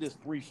weighed is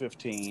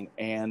 315,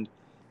 and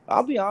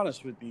I'll be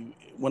honest with you.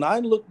 When I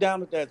look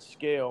down at that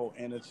scale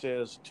and it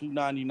says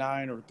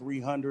 299 or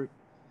 300,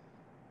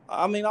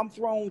 I mean, I'm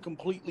thrown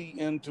completely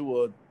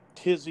into a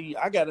tizzy.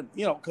 I got to,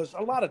 because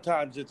a lot of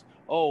times it's,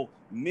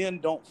 men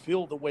don't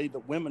feel the way that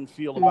women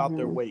feel about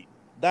their weight.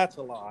 That's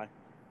a lie.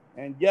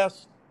 And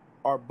yes,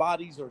 our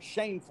bodies are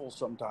shameful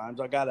sometimes.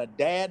 I got a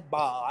dad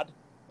bod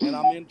and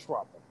I'm in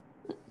trouble.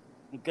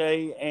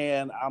 Okay.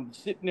 And I'm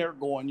sitting there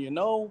going,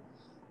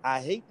 I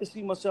hate to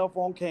see myself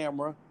on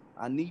camera.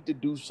 I need to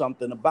do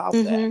something about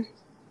that.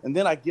 And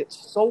then I get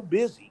so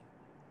busy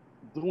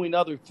doing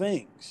other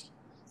things.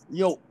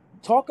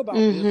 Talk about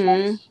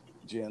business,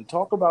 Jen.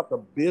 Talk about the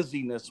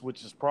busyness,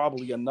 which is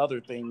probably another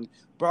thing.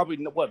 Probably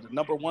the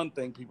number one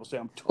thing people say,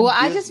 I'm too busy.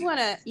 I just want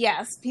to,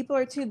 yes, people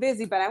are too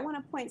busy, but I want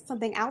to point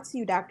something out to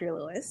you, Dr.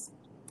 Lewis.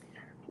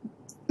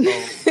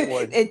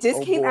 It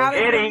just came out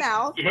of your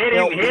mouth. Hit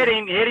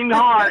him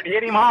hard.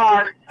 Hit him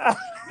hard.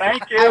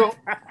 Thank you.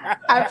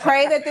 I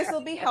pray that this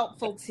will be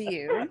helpful to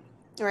you,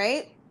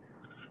 right?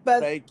 But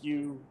thank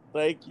you.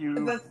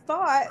 The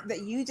thought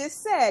that you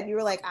just said, you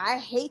were like, I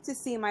hate to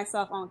see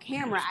myself on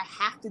camera.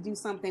 I have to do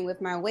something with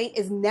my weight,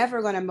 is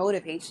never going to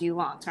motivate you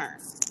long term.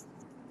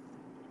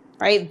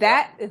 Right?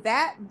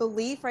 That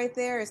belief right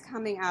there is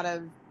coming out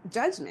of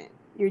judgment.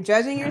 You're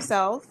judging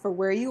yourself for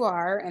where you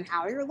are and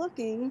how you're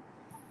looking.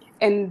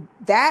 And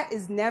that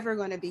is never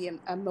going to be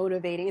a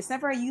motivating, it's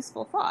never a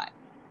useful thought,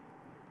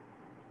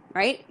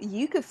 right?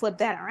 You could flip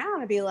that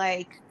around and be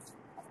like,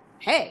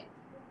 hey,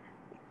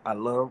 I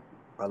love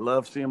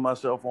seeing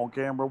myself on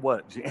camera.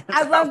 What, Jen?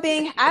 I love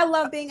being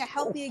a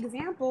healthy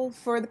example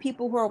for the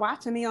people who are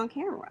watching me on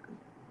camera,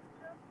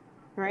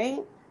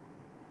 right?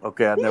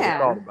 Okay, I never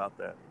thought about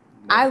that.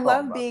 I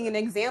love being an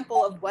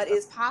example of what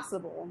is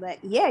possible.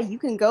 That you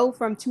can go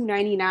from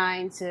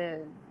 299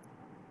 to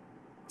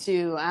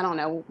I don't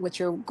know what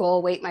your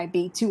goal weight might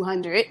be,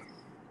 200,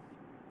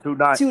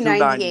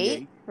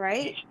 298,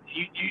 right?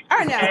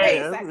 Oh no, wait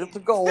a second. It's a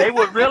goal. They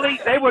would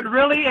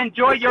really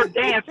enjoy your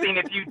dancing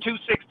if you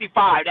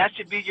 265. That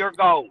should be your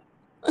goal.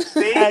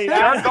 See,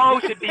 your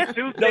goal should be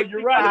 265. No,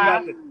 you're right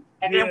about that.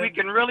 And then we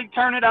can really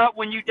turn it up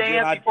when you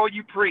dance before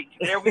you preach.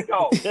 There we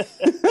go.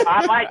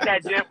 I like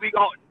that, Jeff.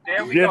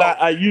 There we go.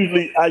 I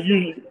usually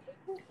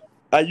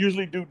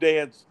do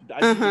dance.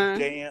 I usually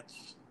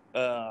dance,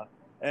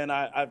 and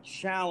I've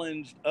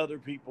challenged other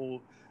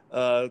people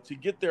to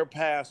get their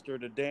pastor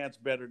to dance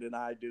better than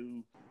I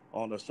do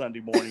on a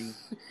Sunday morning.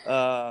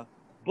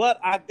 But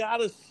I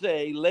gotta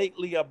say,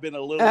 lately I've been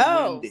a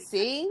little winded.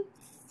 See?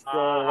 So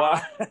I'm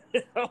like,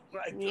 oh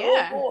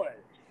boy.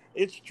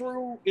 It's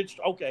true. It's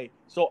okay.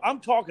 So I'm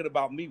talking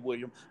about me,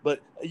 William. But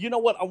you know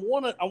what? I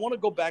wanna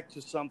go back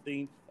to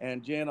something.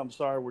 And Jen, I'm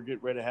sorry, we're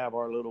getting ready to have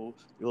our little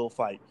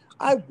fight.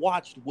 I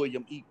watched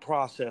William eat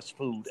processed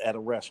food at a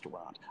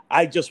restaurant.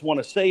 I just want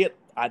to say it.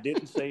 I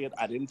didn't say it.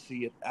 I didn't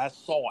see it. I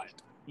saw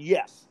it.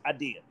 Yes, I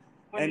did.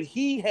 And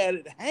he had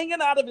it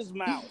hanging out of his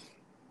mouth.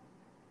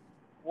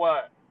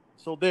 What?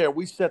 So there,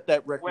 we set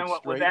that record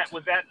straight.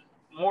 Was that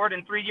more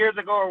than 3 years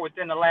ago, or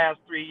within the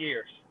last 3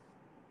 years?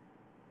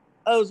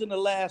 I was in the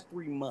last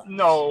 3 months.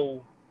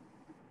 No.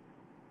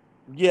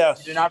 Yes.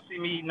 You did not see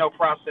me eat no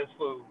processed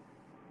food.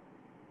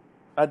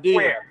 I did.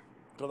 Where?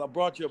 Because I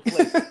brought you a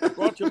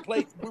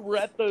plate. We were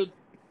at the...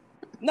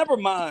 Never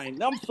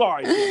mind. I'm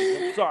sorry,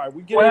 Jen. I'm sorry.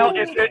 If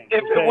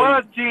it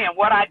was Jen,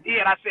 what I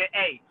did, I said,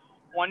 hey,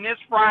 on this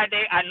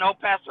Friday, I know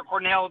Pastor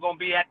Cornell is going to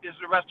be at this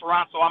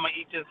restaurant, so I'm going to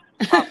eat this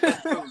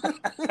processed food.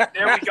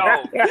 There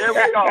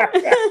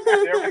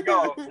we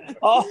go.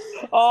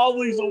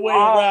 Always a way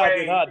around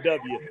it, huh,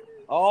 W?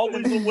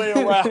 Always a way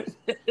around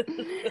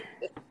it.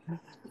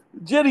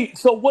 Jenny,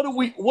 so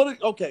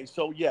okay,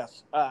 so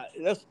yes,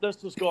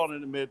 let's just go on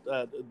and admit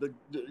the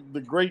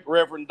great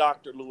Reverend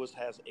Dr. Lewis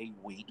has a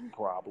weight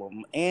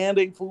problem and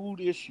a food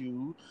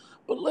issue.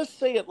 But let's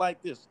say it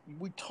like this.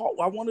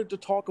 I wanted to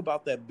talk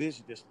about that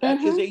busyness.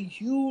 That is a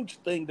huge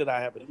thing that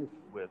I have an issue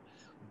with.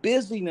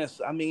 Busyness,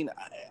 I mean,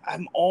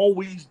 I'm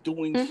always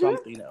doing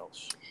something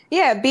else.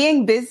 Yeah,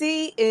 being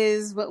busy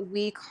is what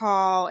we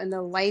call in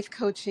the life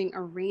coaching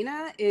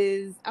arena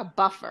is a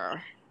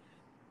buffer,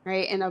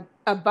 right? And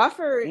a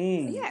buffer,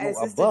 is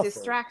just a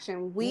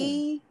distraction.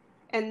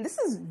 And this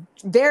is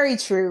very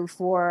true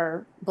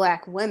for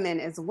Black women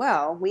as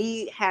well.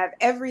 We have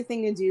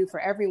everything to do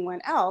for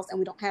everyone else, and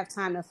we don't have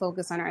time to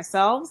focus on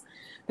ourselves.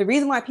 The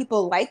reason why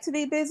people like to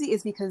be busy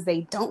is because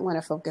they don't want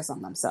to focus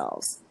on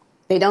themselves.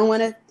 They don't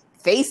want to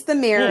face the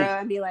mirror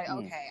and be like,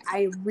 okay,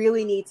 I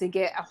really need to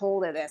get a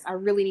hold of this. I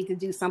really need to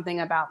do something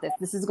about this.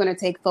 This is going to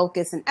take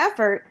focus and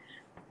effort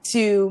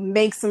to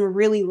make some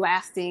really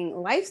lasting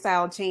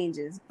lifestyle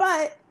changes.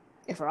 But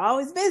if we're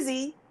always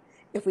busy,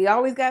 if we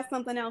always got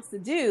something else to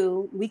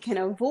do, we can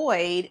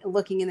avoid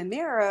looking in the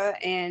mirror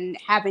and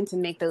having to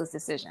make those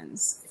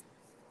decisions.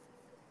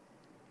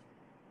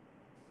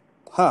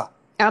 A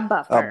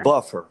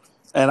buffer.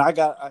 And I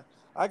got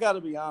to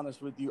be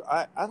honest with you.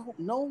 I don't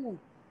know.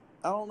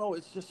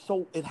 It's just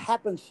it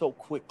happens so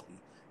quickly.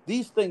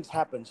 These things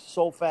happen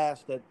so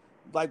fast that,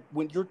 like,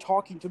 when you're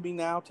talking to me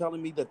now,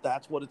 telling me that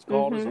that's what it's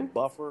called is a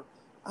buffer,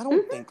 I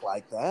don't think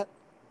like that.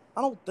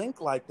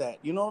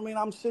 You know what I mean?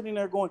 I'm sitting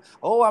there going,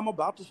 oh, I'm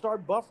about to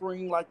start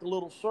buffering like the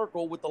little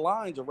circle with the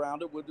lines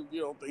around it. With,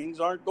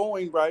 things aren't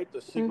going right. The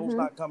signal's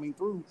not coming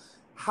through.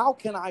 How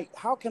do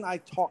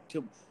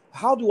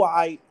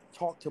I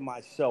talk to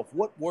myself?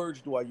 What words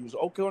do I use?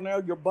 Okay,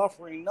 Cornell, you're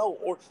buffering. No.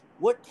 Or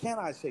what can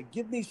I say?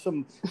 Give me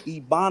some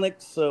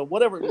ebonics,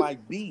 whatever it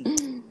might be.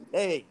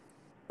 Hey,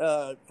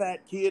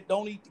 fat kid,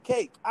 don't eat the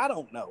cake. I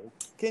don't know.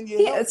 Can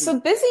you help me? So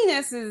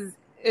busyness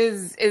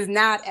is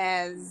not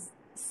as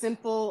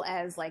simple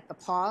as like the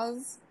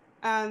pause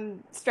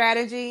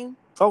strategy.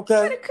 Okay.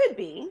 But it could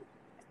be.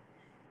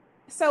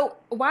 So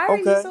why are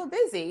you so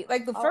busy?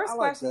 Like the first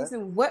question is,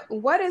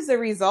 what is the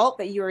result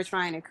that you are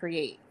trying to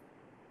create?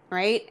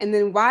 Right? And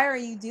then why are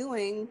you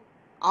doing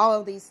all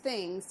of these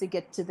things to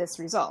get to this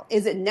result?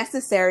 Is it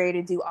necessary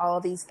to do all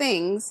of these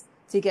things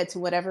to get to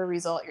whatever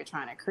result you're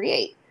trying to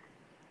create?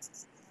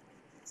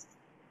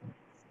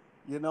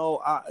 Can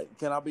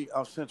I be,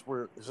 since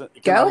we're,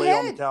 Go lay ahead.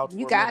 on the couch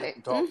You got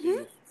it. To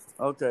you?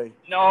 Okay.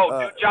 No,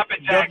 do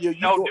jumping jacks. Do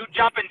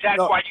jumping jacks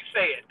while you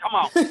say it. Come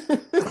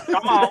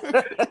on.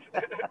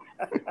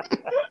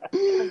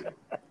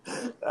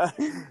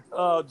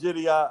 Oh,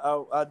 Jenny,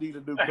 I need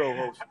a new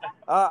co-host.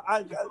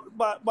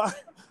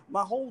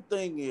 My whole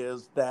thing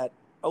is that,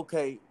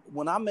 okay,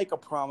 when I make a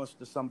promise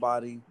to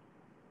somebody,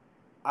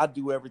 I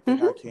do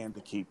everything I can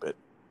to keep it.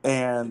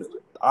 And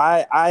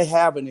I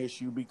have an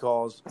issue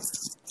because,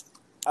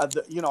 I've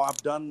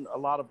done a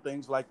lot of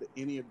things like the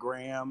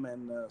Enneagram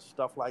and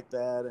stuff like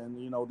that. And,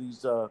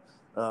 these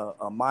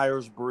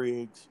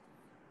Myers-Briggs.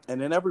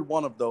 And in every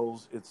one of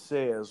those, it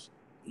says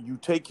you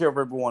take care of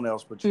everyone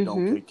else, but you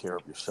don't take care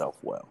of yourself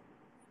well.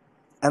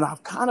 And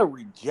I've kind of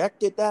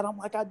rejected that. I'm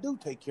like, I do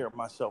take care of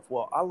myself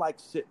well. I like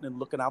sitting and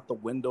looking out the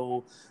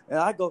window. And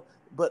I go,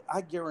 but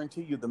I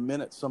guarantee you the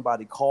minute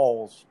somebody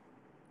calls,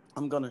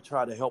 I'm going to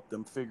try to help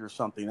them figure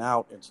something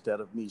out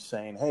instead of me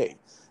saying, hey,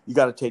 you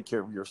got to take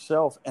care of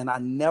yourself. And I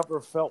never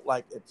felt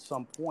like at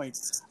some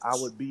point I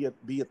would be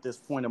at this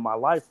point in my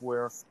life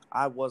where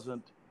I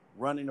wasn't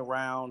running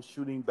around,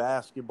 shooting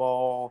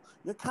basketball.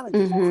 It kind of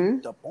just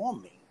creeped up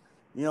on me.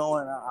 And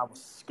I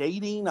was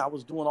skating. I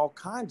was doing all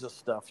kinds of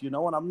stuff, and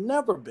I've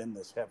never been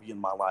this heavy in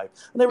my life.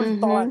 I never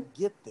thought I'd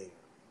get there.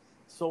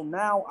 So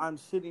now I'm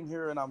sitting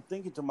here and I'm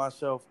thinking to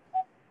myself,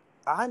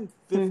 I'm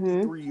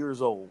 53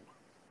 years old.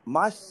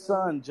 My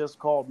son just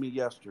called me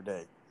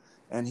yesterday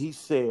and he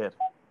said,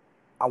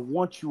 I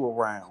want you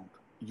around.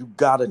 You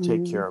got to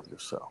take care of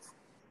yourself.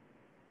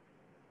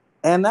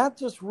 And that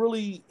just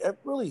really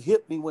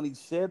hit me when he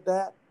said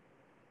that.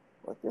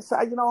 But this,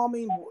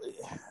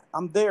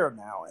 I'm there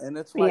now, and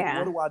it's like,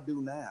 what do I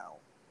do now?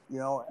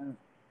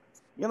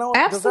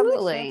 Absolutely. Does that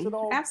make sense at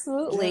all?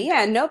 Absolutely. Jen?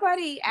 Yeah.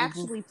 Nobody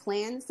actually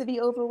plans to be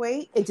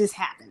overweight. It just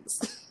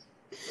happens.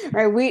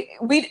 Right.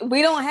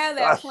 We don't have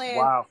that plan.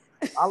 Wow.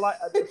 I like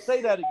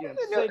say that again.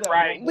 Say that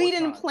right. We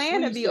didn't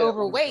plan to be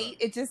overweight.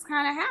 It just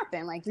kind of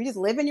happened. Like you're just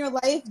living your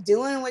life,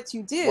 doing what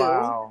you do.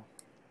 Wow.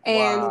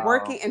 And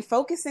working and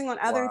focusing on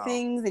other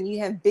things, and you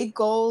have big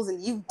goals,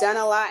 and you've done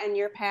a lot in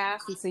your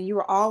past, and so you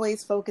were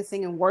always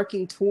focusing and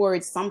working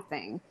towards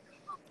something,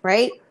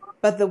 right?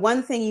 But the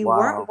one thing you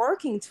weren't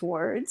working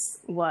towards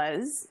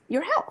was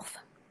your health.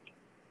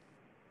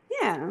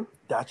 Yeah.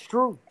 That's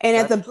true. And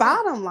at the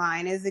bottom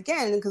line is,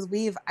 again, because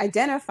we've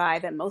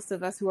identified that most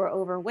of us who are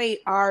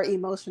overweight are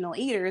emotional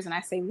eaters, and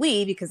I say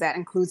we because that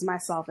includes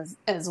myself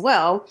as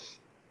well.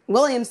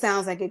 William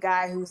sounds like a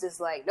guy who's just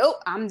like, nope,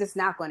 I'm just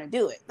not going to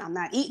do it. I'm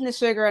not eating the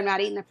sugar. I'm not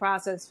eating the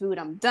processed food.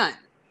 I'm done.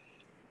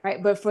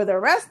 Right. But for the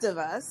rest of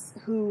us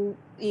who,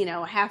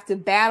 have to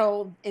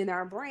battle in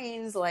our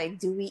brains, like,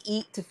 do we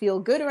eat to feel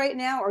good right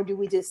now? Or do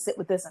we just sit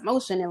with this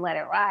emotion and let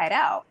it ride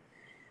out?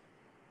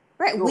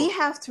 Right. Sure. We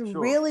have to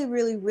really,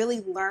 really,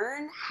 really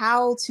learn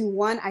how to,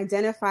 one,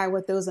 identify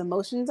what those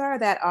emotions are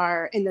that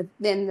are in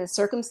the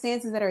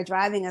circumstances that are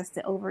driving us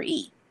to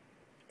overeat.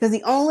 Because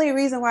the only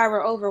reason why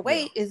we're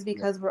overweight is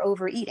because we're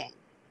overeating.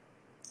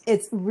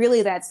 It's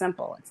really that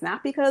simple. It's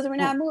not because we're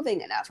not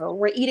moving enough or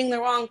we're eating the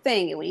wrong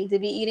thing and we need to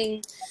be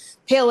eating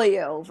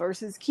paleo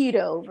versus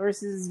keto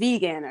versus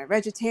vegan or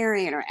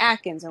vegetarian or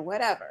Atkins or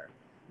whatever,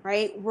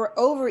 right? We're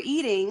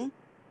overeating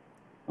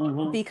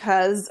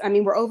because,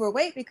 we're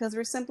overweight because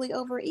we're simply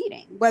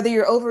overeating. Whether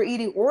you're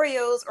overeating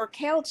Oreos or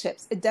kale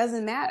chips, it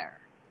doesn't matter.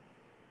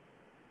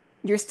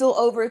 You're still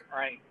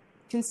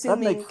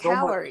consuming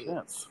calories. So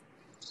much sense.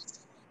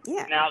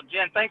 Yeah. Now,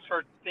 Jen, thanks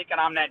for thinking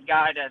I'm that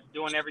guy that's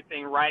doing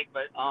everything right,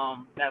 but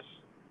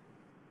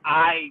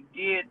I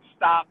did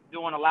stop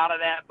doing a lot of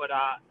that, but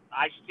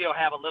I still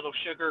have a little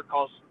sugar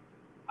because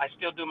I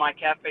still do my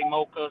cafe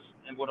mochas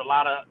and with a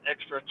lot of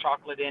extra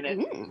chocolate in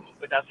it.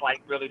 But that's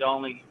like really the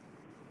only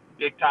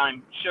big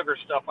time sugar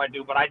stuff I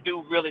do. But I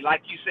do really,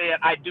 like you said,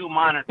 I do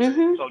monitor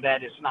it so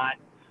that it's not,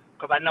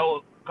 because I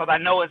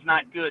know it's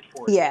not good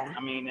for you. Yeah.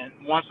 And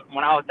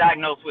when I was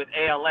diagnosed with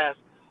ALS,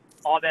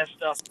 all that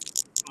stuff,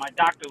 my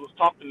doctor was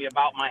talking to me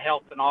about my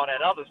health and all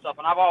that other stuff,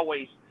 and I've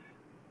always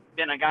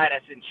been a guy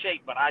that's in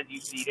shape, but I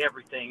used to eat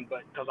everything,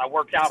 but because I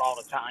worked out all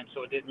the time,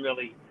 so it didn't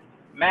really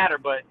matter.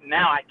 But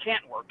now I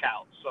can't work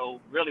out, so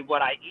really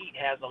what I eat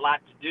has a lot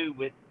to do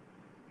with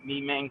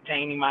me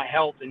maintaining my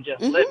health and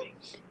just living.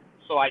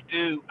 So I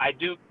do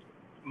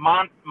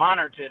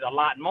monitor it a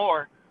lot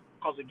more,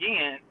 because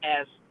again,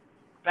 as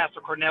Pastor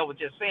Cornell was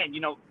just saying,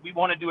 we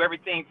want to do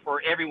everything for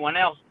everyone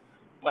else.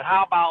 But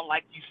how about,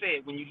 like you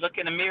said, when you look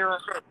in the mirror,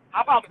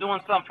 how about doing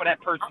something for that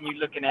person you're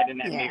looking at in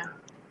that mirror?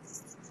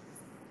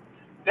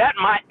 That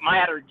might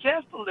matter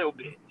just a little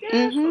bit.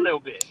 Just a little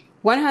bit.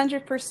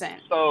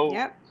 100%. So,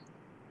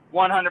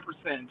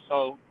 100%.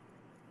 So,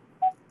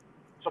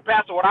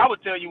 Pastor, what I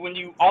would tell you, when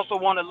you also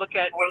want to look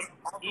at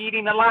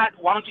eating a lot,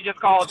 why don't you just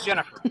call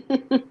Jennifer?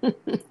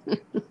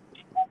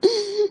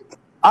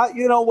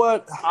 You know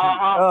what?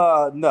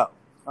 No.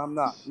 I'm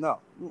not. No.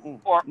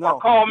 Or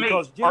call me.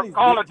 Or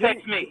call or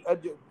text me.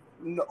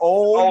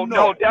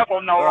 No,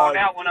 definitely no on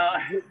that one.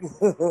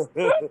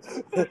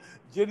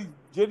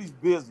 Jenny's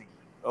busy,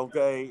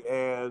 okay?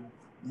 And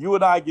you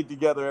and I get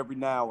together every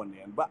now and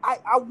then. But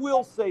I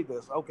will say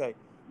this, okay,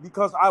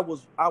 because I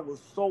was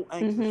so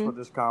anxious for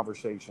this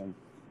conversation,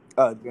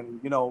 Jenny,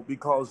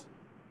 because,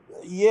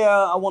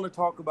 I want to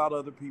talk about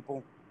other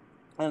people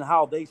and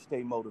how they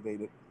stay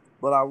motivated.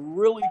 But I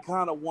really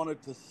kind of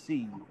wanted to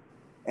see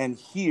and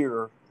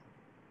hear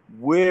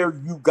where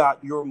you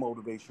got your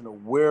motivation or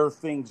where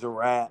things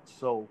are at.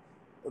 So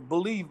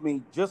believe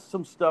me, just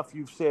some stuff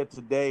you've said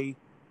today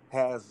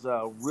has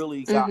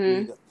really got me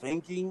Mm-hmm. to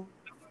thinking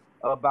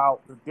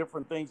about the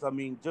different things. I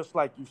mean, just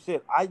like you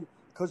said,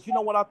 because you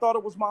know what, I thought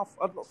it was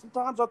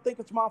sometimes I think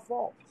it's my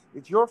fault.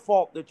 It's your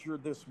fault that you're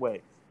this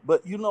way.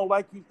 But you know,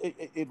 like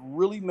it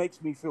really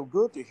makes me feel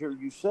good to hear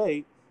you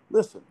say,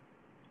 listen,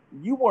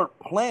 you weren't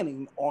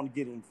planning on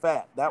getting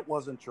fat. That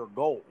wasn't your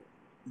goal.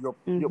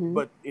 Mm-hmm.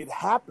 But it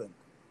happened.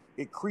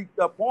 It creeped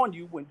up on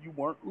you when you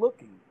weren't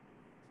looking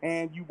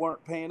and you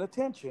weren't paying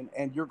attention.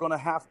 And you're going to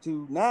have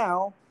to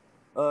now,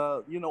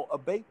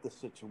 abate the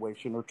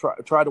situation or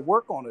try to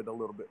work on it a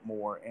little bit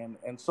more.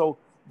 And so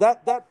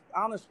that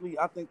honestly,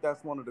 I think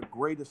that's one of the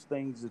greatest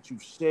things that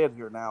you've said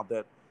here now,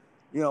 that,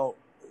 you know,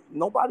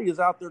 nobody is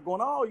out there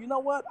going, oh, you know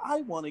what?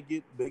 I want to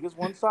get big as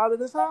one side of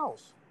this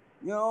house.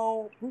 You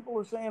know, people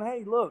are saying,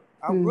 hey, look,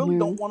 I really Mm-hmm.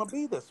 don't want to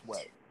be this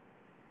way.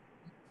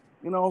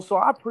 You know, so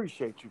I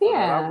appreciate you for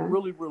that. I Yeah.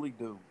 really, really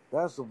do.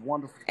 That's a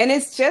wonderful. And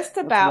it's just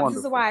That's about, this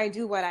is wonderful. why I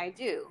do what I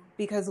do,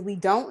 because we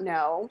don't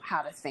know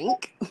how to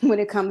think when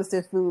it comes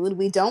to food.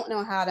 We don't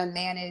know how to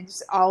manage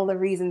all the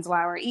reasons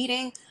why we're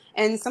eating.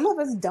 And some of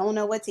us don't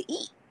know what to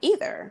eat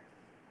either.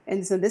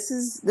 And so this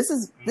is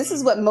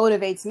what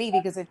motivates me,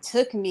 because it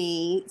took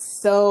me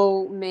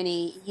so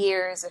many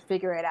years to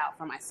figure it out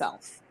for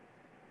myself.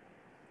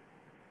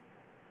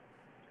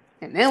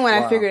 And then when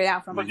I figured it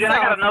out for myself. Jen,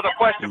 I got another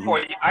question for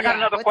you. I got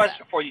another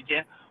question for you,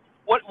 Jen.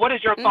 What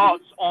is your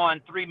thoughts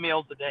on 3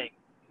 meals a day?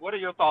 What are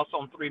your thoughts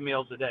on 3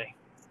 meals a day?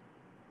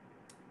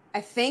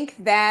 I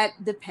think that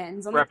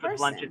depends on Breakfast, the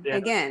person. lunch, and dinner.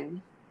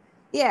 Again,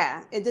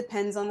 yeah, it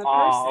depends on the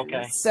person.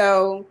 Okay.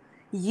 So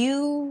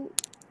you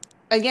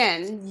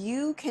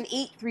can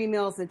eat 3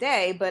 meals a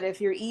day, but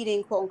if you're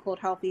eating quote unquote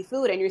healthy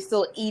food and you're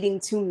still eating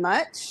too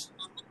much,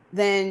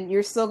 then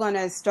you're still going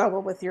to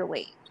struggle with your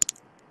weight.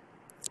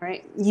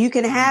 Right? You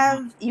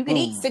can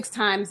eat 6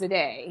 times a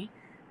day,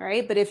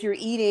 right? But if you're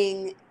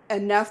eating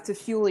enough to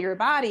fuel your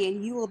body,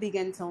 and you will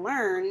begin to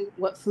learn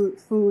what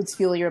foods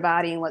fuel your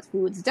body and what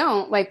foods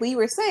don't. Like we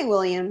were saying,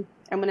 William,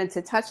 I wanted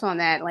to touch on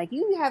that. Like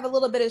you have a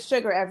little bit of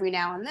sugar every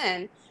now and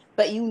then,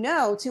 but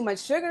too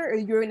much sugar,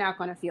 you're not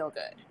going to feel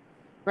good,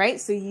 right?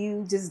 So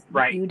you just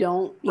you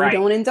don't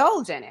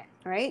indulge in it,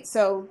 right?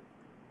 So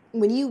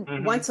when you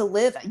want to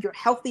live your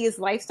healthiest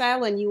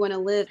lifestyle and you want to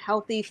live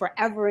healthy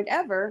forever and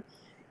ever,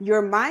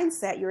 your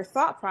mindset, your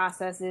thought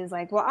process is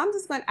like, well,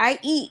 I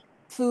eat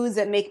foods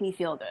that make me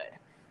feel good.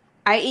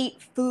 I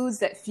eat foods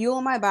that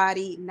fuel my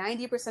body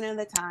 90% of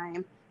the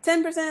time.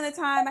 10% of the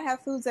time, I have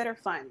foods that are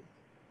fun,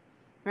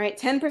 right?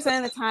 10%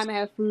 of the time, I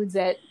have foods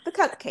the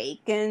cupcake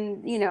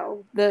and, you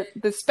know, the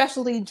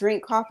specialty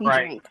coffee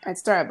drink at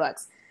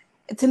Starbucks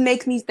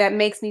that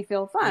makes me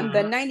feel fun.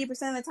 But 90%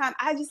 of the time,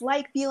 I just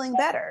like feeling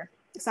better.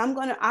 So I'm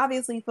going to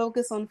obviously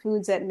focus on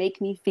foods that make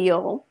me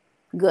feel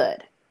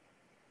good.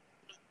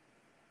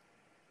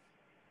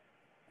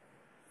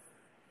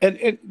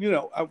 And you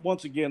know,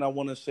 once again, I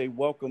want to say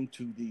welcome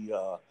to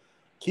the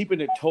Keeping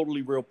It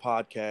Totally Real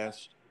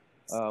podcast.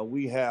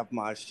 We have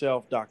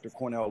myself, Dr.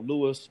 Cornell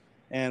Lewis,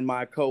 and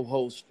my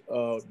co-host,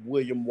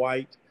 William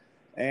White.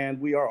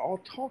 And we are all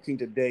talking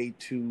today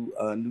to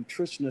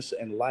nutritionist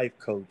and life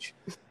coach,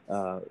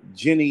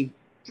 Jenny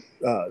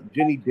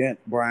Dent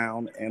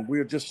Brown. And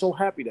we're just so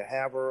happy to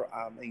have her.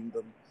 I mean,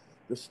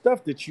 the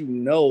stuff that you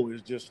know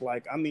is just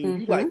like, I mean,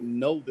 you like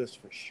know this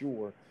for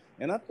sure.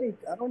 And I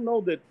don't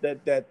know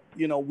that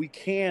you know, we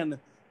can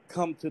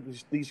come to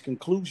these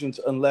conclusions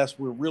unless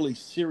we're really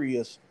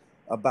serious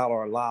about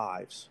our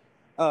lives.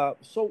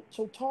 So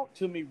talk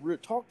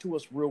to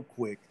us real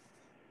quick.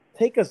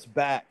 Take us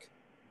back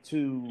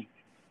to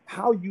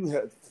how you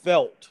have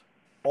felt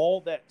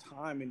all that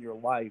time in your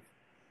life,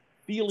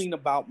 feeling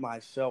about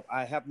myself.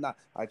 I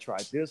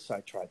tried this, I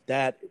tried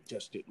that, it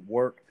just didn't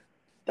work.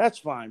 That's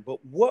fine,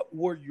 but what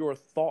were your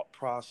thought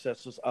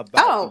processes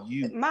about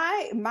you?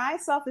 My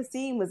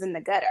self-esteem was in the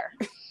gutter.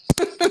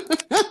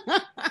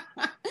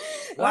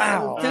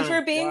 Wow. Since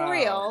we're being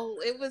real,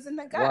 it was in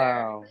the gutter.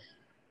 Wow.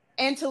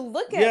 And to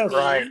look at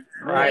me,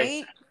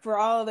 right, for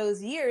all of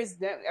those years,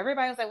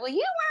 everybody was like, well, you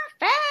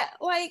weren't fat.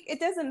 Like, it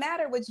doesn't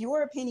matter what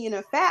your opinion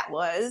of fat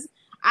was.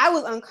 I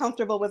was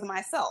uncomfortable with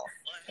myself.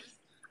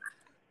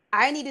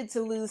 I needed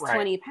to lose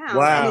 20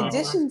 pounds in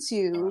addition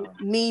to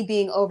me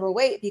being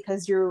overweight,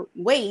 because your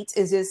weight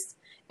is just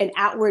an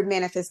outward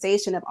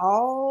manifestation of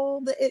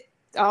all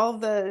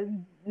the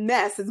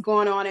mess that's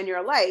going on in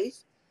your life,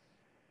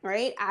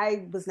 right?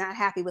 I was not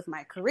happy with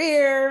my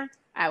career.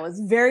 I was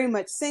very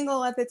much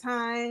single at the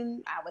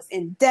time. I was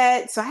in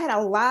debt. So I had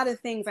a lot of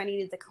things I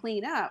needed to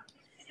clean up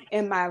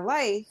in my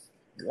life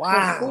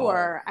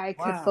before I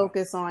could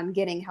focus on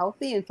getting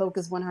healthy and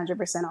focus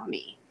 100% on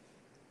me.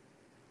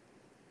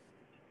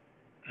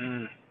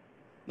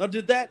 Now,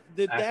 did that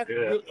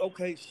really,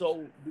 okay?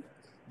 So,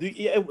 that's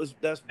beautiful.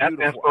 That's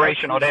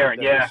inspirational there.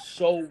 Yeah.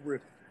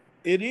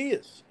 It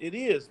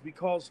is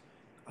because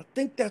I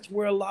think that's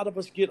where a lot of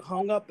us get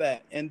hung up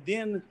at, and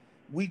then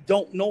we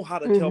don't know how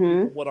to tell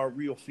people what our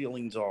real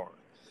feelings are.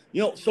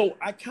 You know, so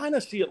I kind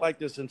of see it like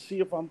this, and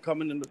see if I'm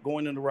going in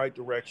the right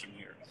direction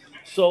here.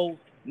 So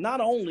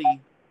not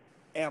only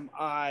am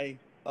I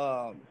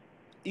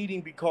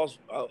eating because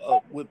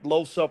with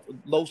low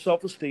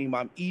self esteem?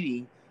 I'm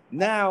eating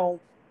now.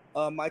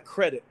 My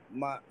credit,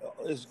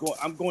 is going.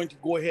 I'm going to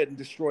go ahead and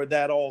destroy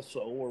that also,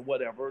 or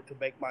whatever, to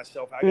make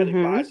myself. I got to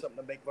buy something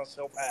to make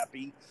myself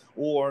happy,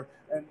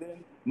 and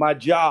then my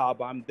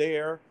job. I'm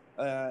there,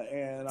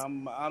 and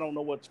I don't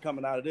know what's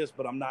coming out of this,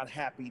 but I'm not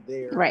happy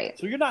there. Right.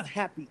 So you're not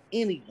happy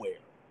anywhere.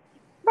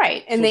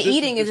 Right. And so the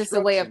eating is just a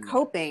way of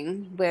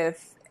coping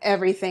with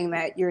everything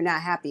that you're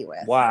not happy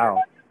with.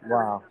 Wow.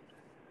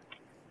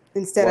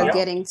 Instead of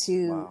getting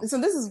to,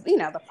 so this is,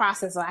 the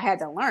process I had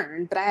to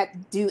learn, but I had to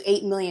do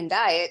 8 million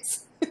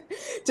diets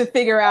to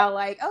figure out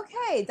like,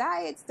 okay,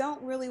 diets don't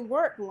really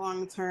work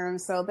long-term.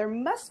 So there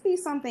must be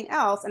something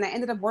else. And I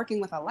ended up working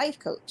with a life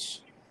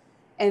coach.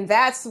 And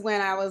that's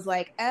when I was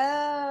like,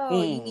 oh,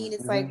 you mean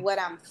it's like what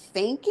I'm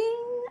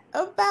thinking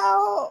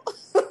about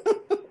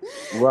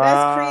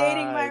that's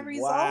creating my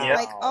results? Wow.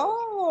 Like,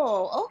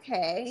 oh,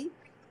 okay.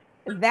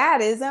 That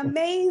is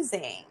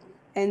amazing.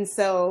 And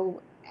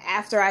so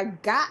after I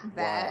got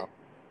that,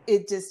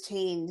 it just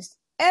changed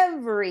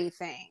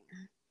everything.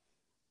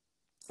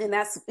 And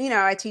that's,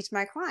 I teach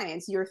my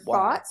clients, your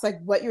thoughts,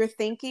 like what you're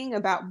thinking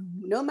about,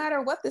 no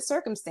matter what the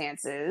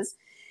circumstances,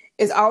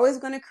 is always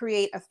going to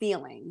create a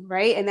feeling,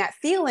 right? And that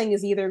feeling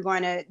is either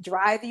going to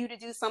drive you to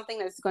do something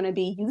that's going to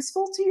be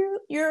useful to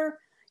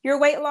your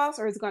weight loss,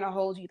 or it's going to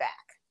hold you back,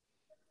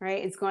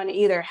 right? It's going to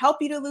either help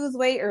you to lose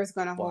weight or it's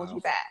going to hold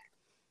you back.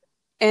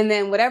 And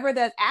then whatever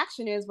that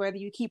action is, whether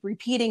you keep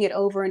repeating it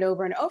over and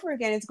over and over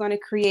again, it's going to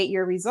create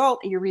your result.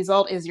 And your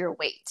result is your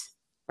weight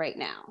right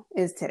now,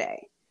 is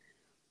today.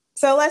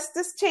 So let's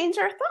just change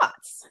our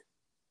thoughts.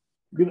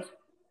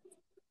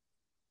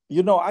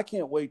 I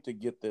can't wait to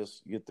get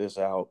this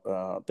out.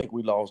 I think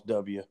we lost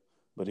W,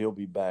 but he'll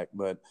be back.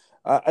 But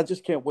I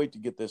just can't wait to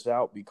get this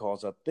out,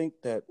 because I think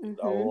that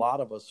a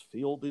lot of us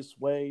feel this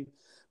way,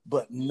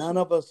 but none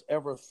of us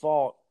ever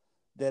thought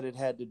that it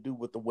had to do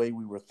with the way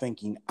we were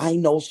thinking. I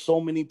know so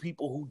many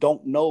people who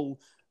don't know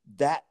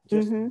that,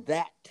 just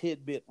that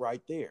tidbit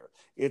right there.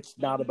 It's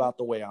not about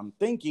the way I'm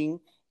thinking.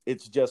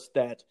 It's just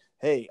that,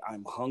 hey,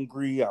 I'm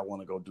hungry. I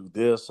want to go do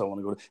this. I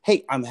want to go.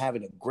 Hey, I'm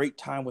having a great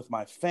time with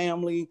my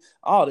family.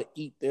 I ought to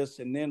eat this.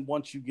 And then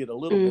once you get a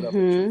little bit of it,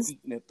 you're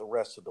eating it the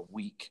rest of the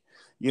week,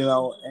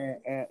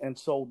 and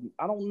so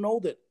I don't know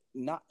that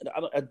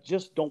I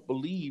just don't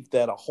believe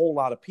that a whole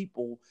lot of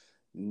people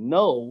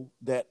know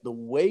that the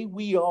way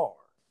we are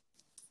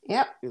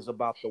is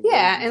about the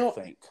way we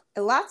think.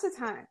 Lots of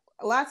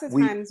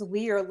times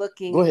we are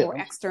looking for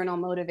external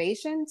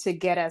motivation to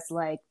get us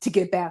to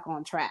get back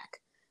on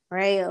track,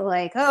 right?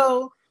 Like,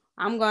 oh,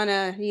 I'm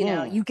gonna,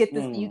 you get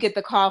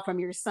the call from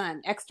your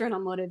son, external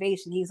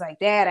motivation. He's like,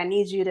 Dad, I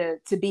need you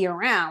to be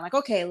around. Like,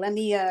 okay, let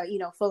me,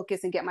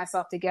 focus and get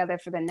myself together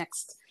for the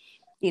next,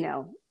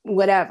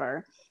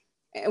 whatever.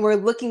 And we're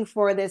looking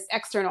for this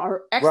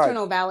external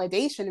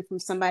validation from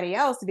somebody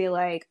else to be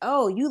like,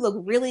 oh, you look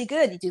really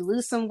good. Did you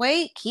lose some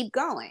weight? Keep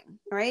going.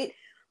 Right.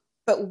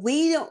 But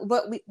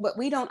what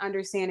we don't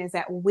understand is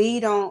that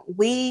we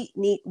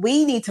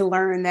need to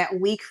learn that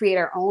we create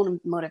our own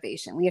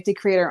motivation. We have to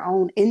create our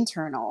own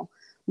internal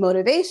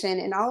motivation.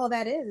 And all of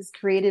that is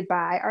created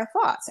by our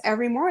thoughts.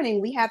 Every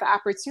morning we have the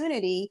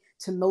opportunity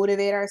to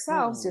motivate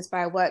ourselves just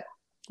by what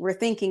we're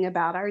thinking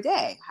about our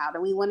day. How do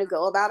we want to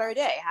go about our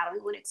day? How do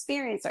we want to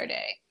experience our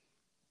day?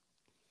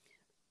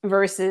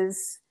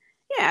 Versus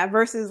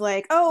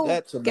like,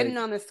 oh, getting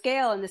on the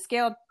scale and the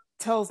scale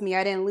tells me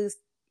I didn't lose,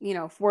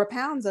 4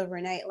 pounds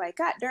overnight. Like,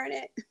 God darn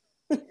it.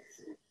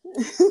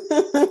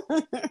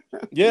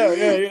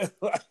 Yeah.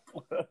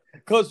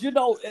 Because,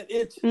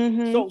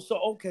 it's so,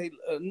 okay.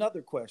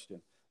 Another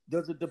question.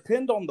 Does it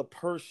depend on the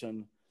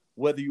person,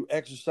 whether you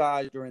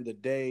exercise during the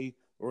day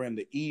or in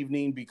the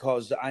evening?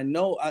 Because I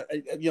know,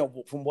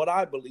 from what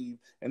I believe,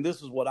 and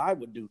this is what I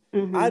would do,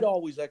 I'd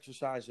always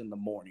exercise in the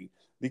morning,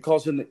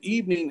 because in the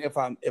evening, if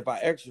I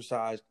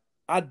exercised,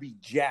 I'd be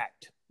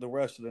jacked the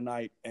rest of the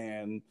night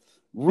and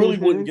really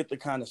wouldn't get the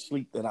kind of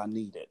sleep that I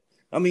needed.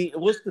 I mean,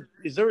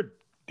 is there a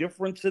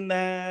difference in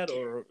that,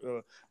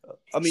 or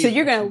so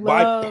you're gonna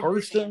love by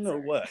person or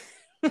what?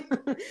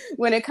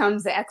 When it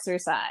comes to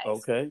exercise,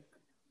 okay.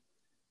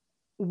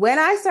 When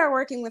I start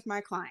working with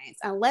my clients,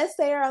 unless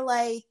they are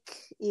like,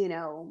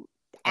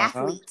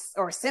 athletes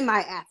or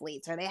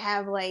semi-athletes, or they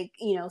have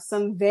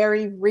some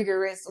very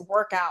rigorous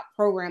workout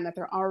program that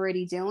they're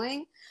already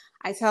doing,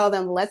 I tell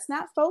them, let's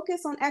not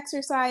focus on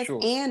exercise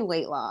and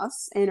weight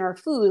loss and our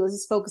food. Let's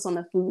just focus on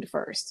the food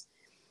first.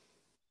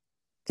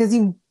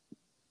 Because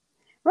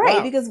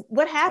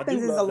what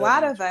happens is a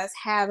lot of us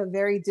have a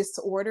very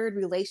disordered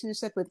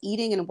relationship with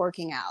eating and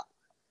working out.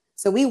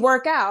 So we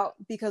work out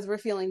because we're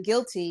feeling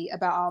guilty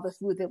about all the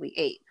food that we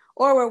ate.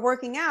 Or we're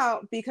working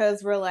out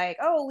because we're like,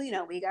 oh, we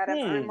got to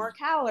burn more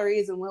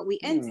calories than what we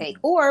intake.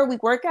 Or we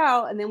work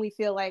out and then we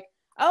feel like,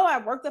 oh,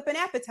 I worked up an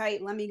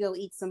appetite. Let me go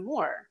eat some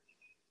more.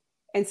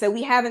 And so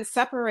we haven't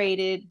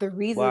separated the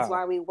reasons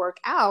why we work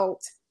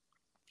out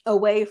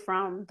away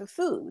from the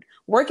food.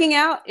 Working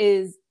out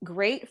is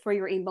great for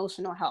your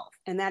emotional health.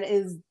 And that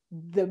is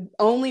the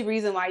only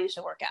reason why you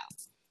should work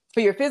out,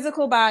 for your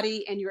physical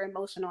body and your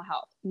emotional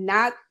health.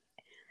 Not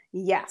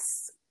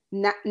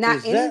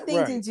anything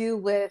right? to do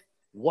with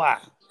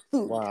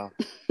food. Wow.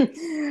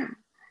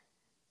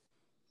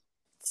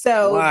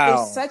 So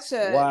there's such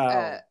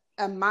a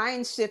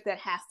mind shift that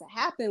has to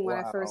happen when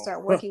I first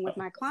start working with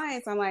my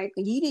clients. I'm like,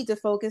 you need to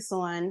focus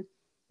on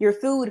your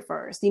food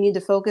first. You need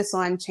to focus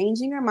on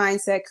changing your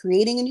mindset,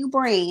 creating a new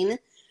brain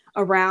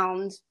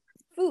around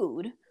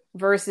food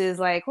versus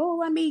like, oh,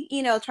 let me,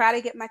 try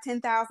to get my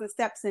 10,000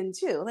 steps in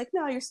too. Like,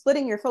 no, you're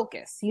splitting your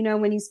focus.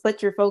 When you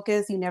split your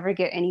focus, you never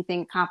get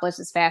anything accomplished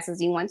as fast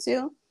as you want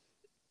to.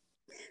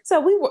 So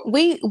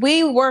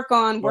we work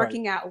on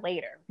working out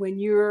later when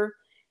you're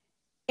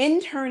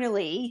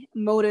internally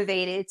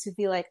motivated to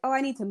feel like, oh,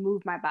 I need to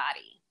move my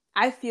body.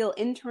 I feel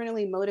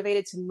internally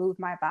motivated to move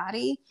my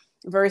body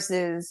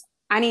versus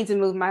I need to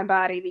move my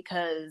body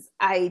because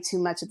I ate too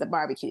much at the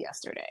barbecue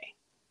yesterday.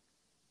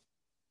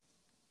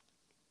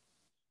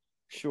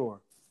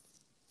 Sure.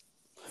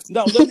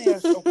 Now, let me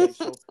ask, okay,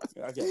 so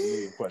I got a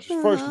million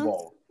questions. First of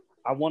all,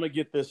 I want to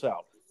get this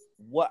out.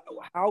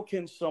 How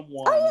can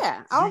someone... Oh,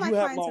 yeah. All my have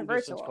clients are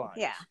virtual. Clients?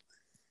 Yeah.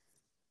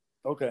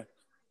 Okay.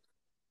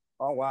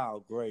 Oh,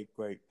 wow. Great.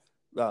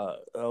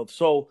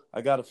 So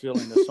I got a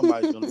feeling that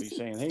somebody's going to be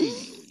saying, hey,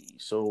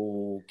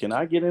 so can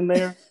I get in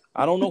there?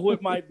 I don't know who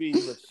it might be,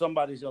 but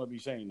somebody's going to be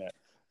saying that.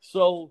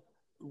 So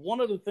one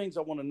of the things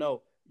I want to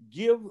know,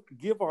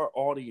 give our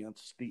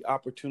audience the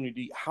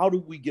opportunity. How do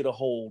we get a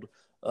hold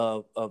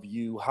of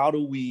you? How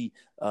do we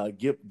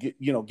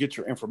get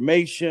your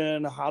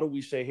information? How do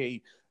we say,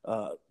 hey,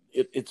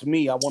 it's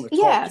me, I want to talk to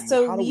you? Yeah,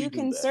 so you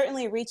can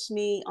certainly reach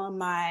me on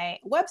my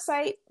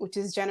website, which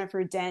is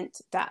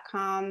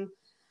jenniferdent.com.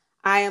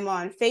 I am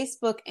on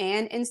Facebook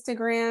and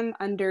Instagram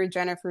under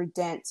Jennifer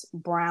Dent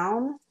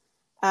Brown.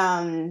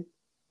 And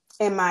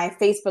my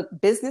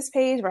Facebook business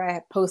page, where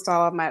I post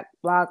all of my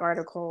blog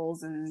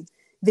articles and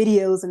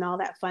videos and all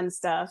that fun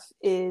stuff,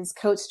 is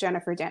Coach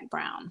Jennifer Dent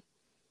Brown.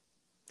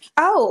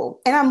 Oh,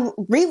 and I'm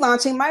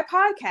relaunching my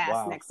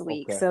podcast next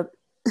week. Okay. So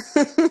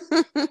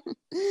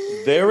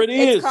there it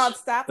is. It's called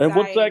Stop And Dieting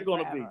what's that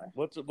going to Forever. be?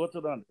 What's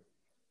it under?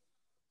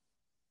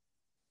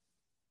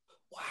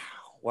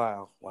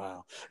 Wow.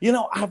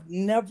 I've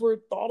never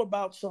thought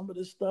about some of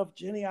this stuff,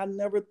 Jenny. I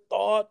never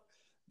thought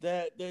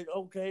that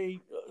okay,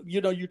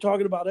 you're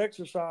talking about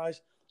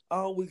exercise. I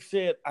always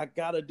said, I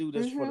got to do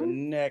this for the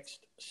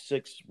next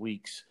 6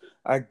 weeks.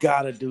 I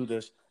got to do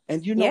this.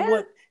 And you know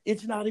what?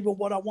 It's not even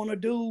what I want to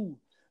do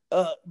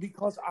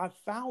because I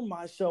found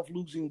myself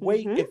losing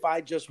weight if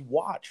I just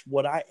watched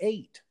what I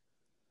ate.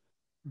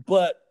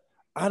 But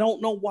I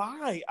don't know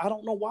why.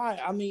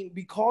 I mean,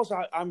 because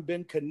I've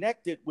been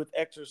connected with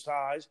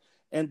exercise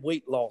and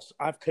weight loss.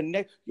 I've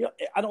connected.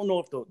 I don't know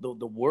if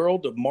the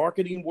world, the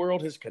marketing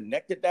world, has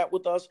connected that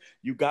with us.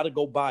 You got to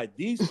go buy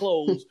these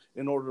clothes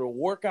in order to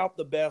work out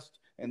the best,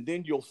 and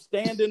then you'll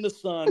stand in the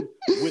sun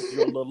with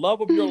the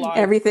love of your life.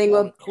 Everything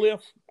on a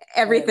cliff.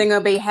 Everything will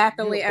be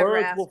happily ever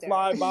birds after. Will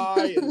fly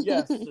by, and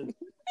yes,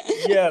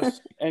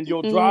 and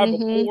you'll drive a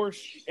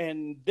Porsche,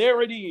 and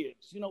there it is.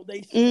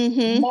 They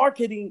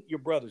marketing. Your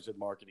brother's in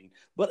marketing,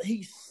 but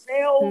he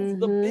sells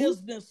the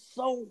business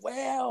so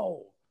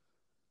well.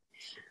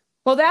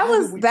 Well, that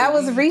was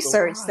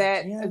research,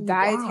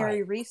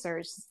 dietary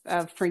research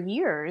for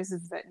years,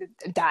 is that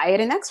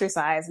diet and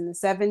exercise in the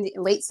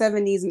late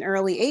 70s and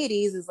early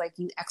 80s is like,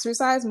 you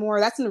exercise more.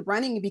 That's when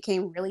running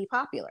became really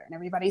popular and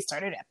everybody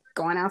started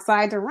going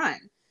outside to run,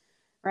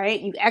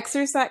 right? You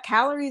exercise,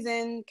 calories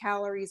in,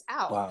 calories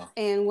out. Wow.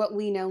 And what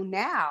we know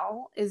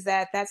now is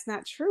that that's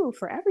not true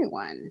for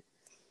everyone.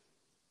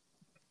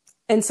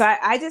 And so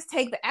I just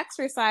take the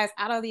exercise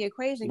out of the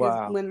equation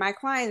because when my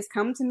clients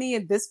come to me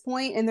at this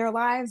point in their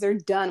lives, they're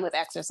done with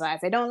exercise.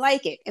 They don't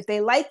like it. If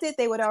they liked it,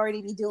 they would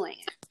already be doing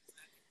it.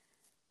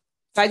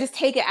 So I just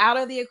take it out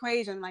of the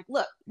equation. Like,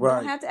 look, you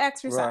don't have to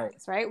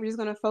exercise, right? We're just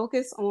going to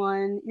focus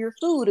on your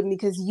food, and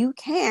because you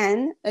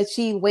can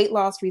achieve weight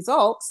loss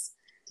results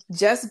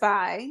just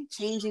by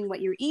changing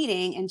what you're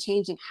eating and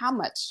changing how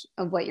much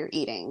of what you're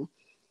eating.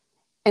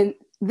 And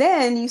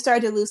then you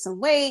start to lose some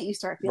weight, you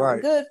start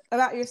feeling good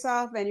about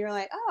yourself, and you're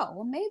like, oh,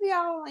 well, maybe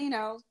I'll,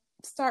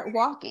 start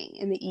walking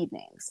in the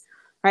evenings,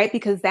 right?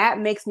 Because that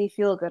makes me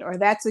feel good, or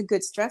that's a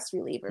good stress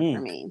reliever for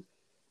me.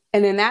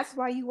 And then that's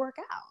why you work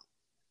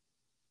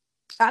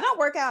out. I don't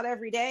work out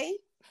every day.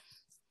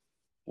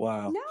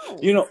 Wow. No.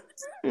 You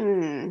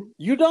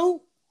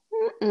don't?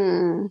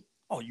 Mm-mm.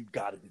 Oh, you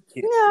got to be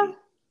kidding me.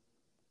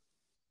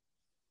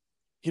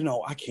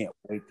 I can't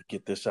wait to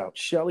get this out.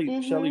 Shelly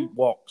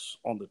walks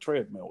on the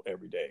treadmill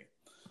every day.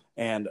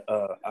 And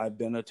I've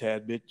been a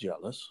tad bit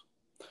jealous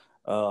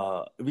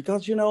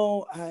because,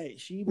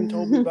 she even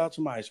told me about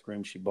some ice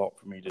cream she bought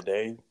for me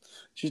today.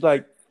 She's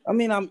like,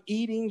 I'm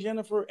eating,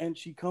 Jennifer. And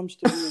she comes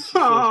to me and she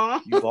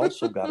says, you've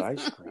also got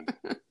ice cream.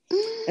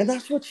 And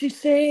that's what she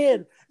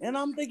said. And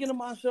I'm thinking to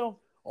myself,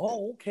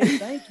 oh, okay,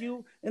 thank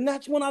you. And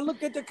that's when I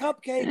looked at the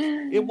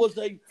cupcake. It was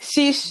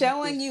she's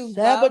showing you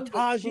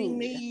sabotaging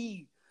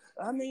me.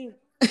 I mean,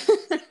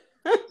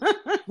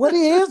 What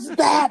is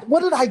that?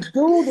 What did I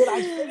do? Did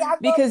I say I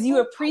because you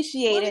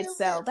appreciate it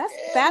so.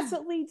 That's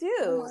what we do.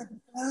 Oh my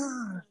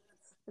God.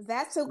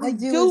 That's what we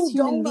do as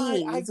human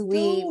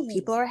beings.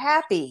 People are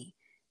happy.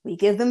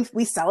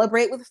 We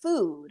celebrate with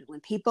food. When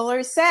people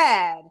are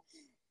sad,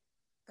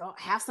 go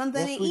have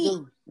something to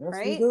eat. Yes,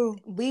 right?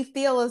 We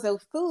feel as though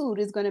food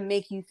is going to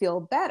make you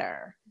feel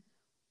better,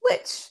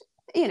 which,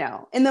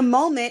 in the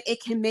moment,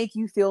 it can make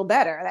you feel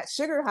better. That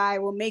sugar high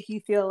will make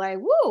you feel like,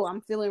 whoa, I'm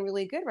feeling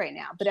really good right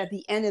now. But at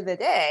the end of the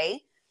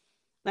day,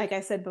 like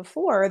I said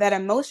before, that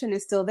emotion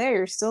is still there.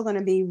 You're still going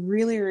to be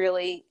really,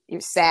 really,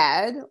 you're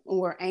sad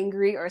or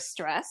angry or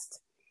stressed,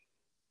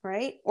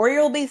 right? Or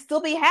you'll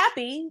still be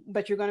happy,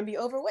 but you're going to be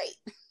overweight.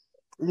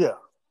 Yeah.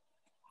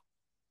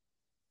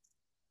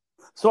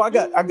 So I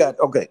got,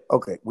 okay.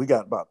 We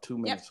got about 2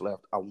 minutes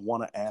left. I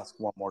want to ask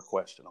one more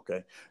question.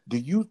 Okay. Do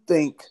you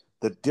think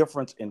the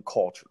difference in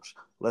cultures,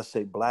 let's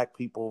say black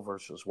people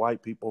versus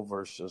white people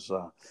versus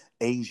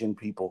Asian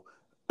people,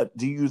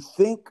 do you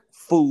think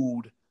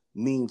food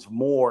means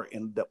more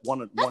in that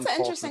one culture an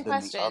interesting than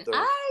question. the other?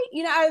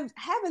 I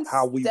haven't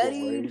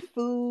studied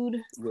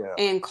food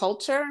and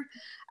culture.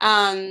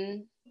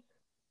 But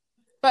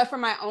from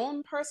my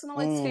own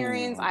personal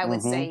experience, I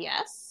would say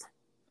yes.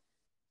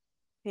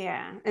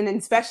 Yeah. And then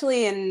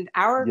especially in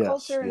our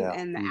culture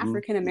and the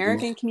African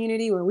American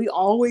community where we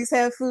always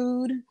have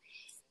food.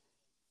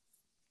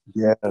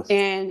 Yes.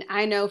 And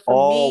I know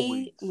for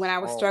me, when I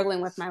was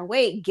struggling with my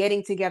weight,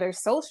 getting together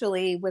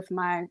socially with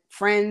my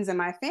friends and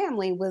my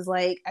family was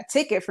like a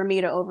ticket for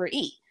me to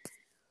overeat.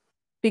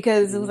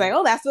 Because it was like,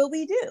 oh, that's what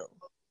we do.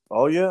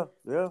 Oh, yeah.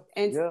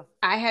 And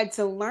I had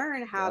to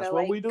learn how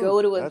to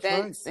go to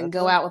events and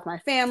go out with my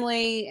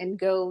family and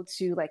go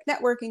to like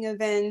networking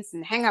events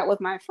and hang out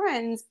with my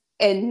friends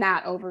and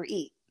not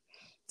overeat.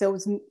 So it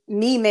was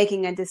me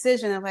making a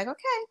decision of like, okay,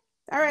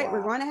 all right,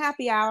 we're going to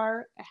happy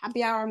hour. At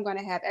happy hour, I'm going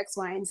to have X,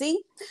 Y, and Z.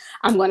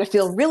 I'm going to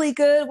feel really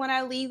good when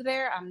I leave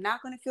there. I'm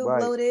not going to feel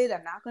bloated.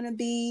 I'm not going to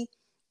be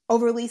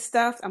overly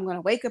stuffed. I'm going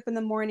to wake up in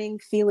the morning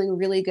feeling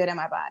really good in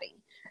my body.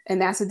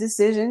 And that's a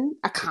decision,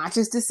 a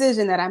conscious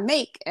decision that I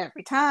make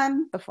every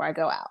time before I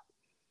go out.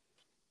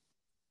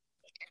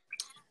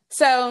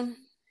 So,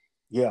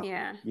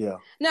 yeah. No,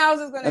 I was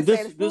just going to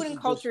say the food and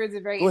culture is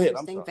a very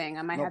interesting thing.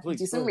 I might have to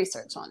do some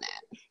research on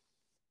that.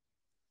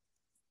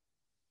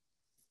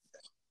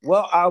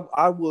 Well,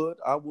 I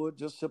would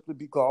just simply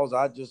because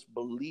I just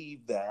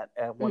believe that,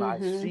 and when I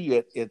see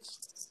it,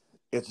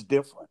 it's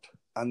different.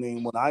 I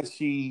mean, when I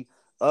see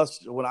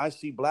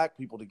black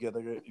people get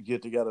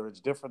together, it's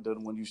different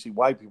than when you see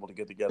white people to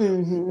get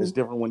together. It's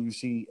different when you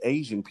see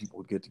Asian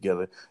people get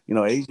together.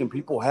 Asian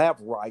people have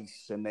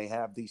rice and they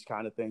have these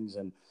kind of things,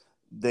 and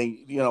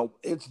they,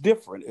 it's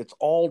different. It's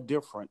all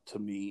different to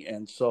me.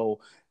 And so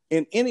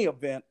in any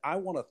event, I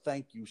want to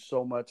thank you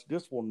so much.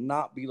 This will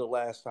not be the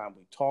last time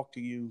we talk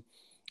to you.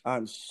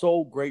 I'm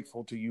so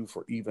grateful to you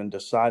for even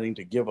deciding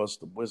to give us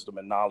the wisdom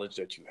and knowledge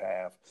that you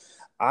have.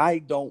 I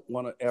don't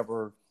want to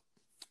ever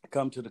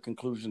come to the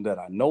conclusion that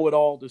I know it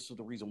all. This is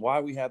the reason why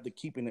we have the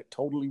Keeping It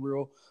Totally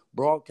Real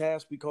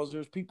broadcast, because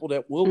there's people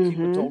that will keep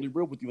it totally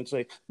real with you and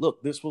say,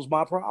 look, this was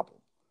my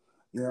problem.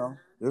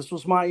 This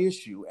was my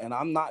issue. And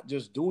I'm not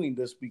just doing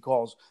this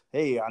because,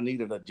 hey, I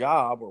needed a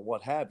job or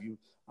what have you.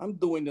 I'm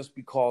doing this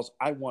because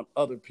I want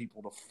other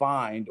people to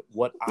find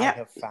what I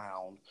have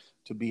found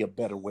to be a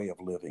better way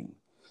of living.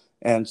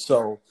 And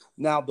so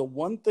now the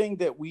one thing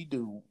that we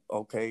do,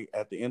 okay,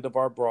 at the end of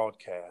our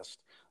broadcast,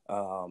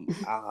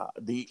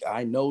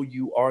 I know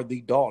you are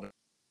the daughter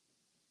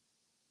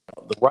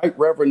of the Right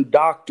Reverend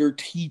Dr.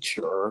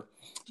 Teacher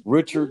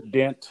Richard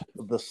Dent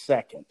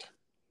II.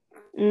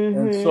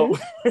 And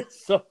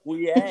so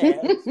we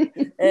ask,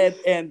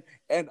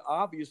 and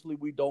obviously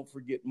we don't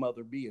forget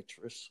Mother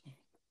Beatrice.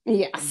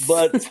 Yes.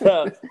 But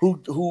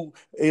who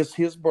is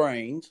his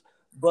brains?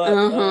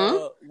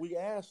 But we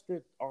ask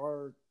that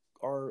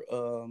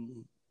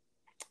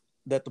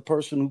that the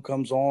person who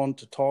comes on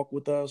to talk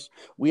with us,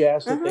 we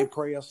ask that they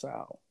pray us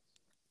out.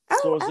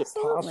 So is it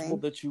possible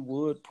that you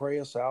would pray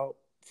us out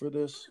for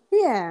this?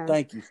 Yeah.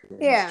 Thank you.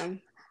 Much.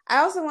 I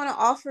also want to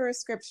offer a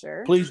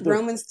scripture. Please do.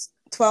 Romans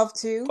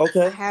 12:2.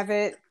 Okay. I have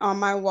it on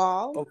my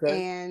wall.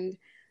 Okay.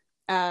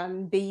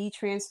 And be ye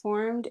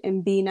transformed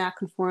and be not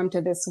conformed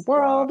to this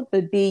world,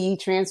 but be ye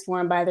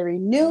transformed by the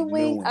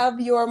renewing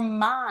of your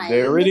mind.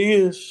 There it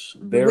is.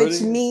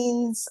 Which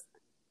means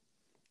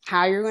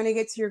how you're going to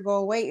get to your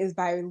goal weight is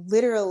by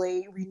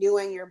literally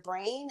renewing your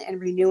brain and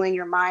renewing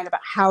your mind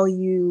about how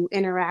you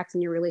interact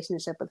in your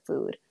relationship with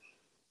food.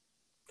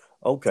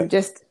 Okay.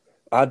 So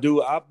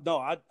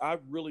I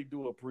really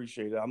do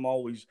appreciate it. I'm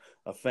always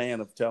a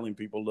fan of telling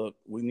people, look,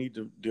 we need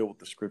to deal with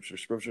the scripture.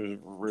 Scripture,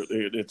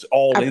 it's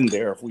all in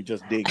there if we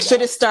just dig it out. Should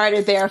have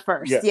started there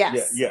first. Yeah.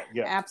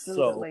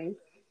 Absolutely.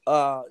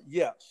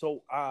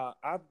 So,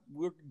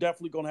 we're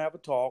definitely going to have a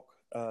talk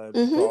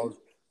because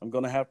I'm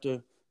going to have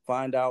to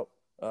find out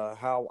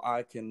how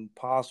I can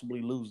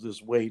possibly lose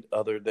this weight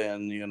other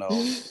than,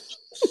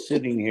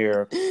 sitting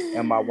here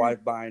and my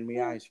wife buying me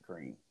ice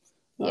cream.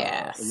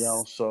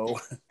 Yes. So,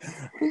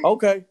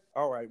 okay.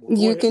 All right. Well,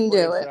 you can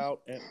do it.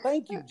 Out. And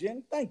thank you,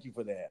 Jenny. Thank you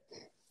for that.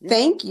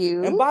 Thank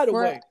you. And by the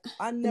way,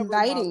 I never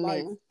in my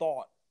life me.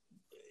 thought,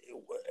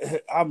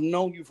 I've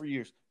known you for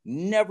years,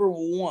 never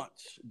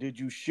once did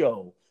you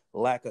show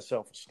lack of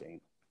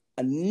self-esteem.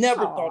 I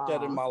never thought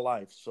that in my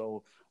life.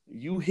 So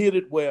you hit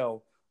it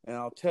well. And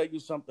I'll tell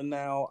you something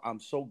now. I'm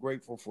so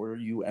grateful for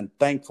you and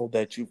thankful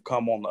that you've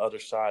come on the other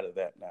side of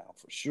that now,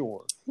 for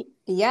sure.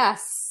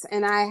 Yes.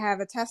 And I have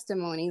a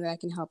testimony that I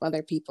can help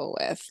other people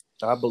with.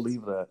 I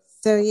believe that.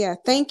 So, yeah,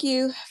 thank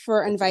you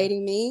for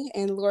inviting me.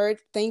 And Lord,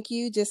 thank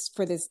you just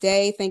for this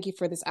day. Thank you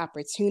for this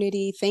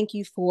opportunity. Thank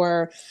you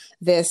for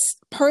this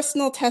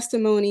personal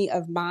testimony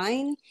of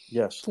mine.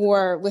 Yes.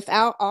 For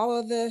without all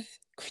of the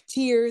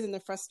tears and the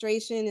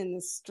frustration and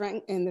the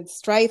strength and the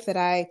strife that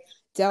I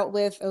dealt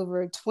with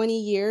over 20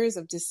 years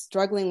of just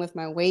struggling with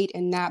my weight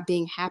and not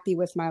being happy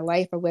with my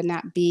life, I would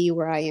not be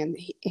where I am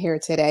here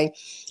today.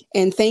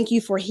 And thank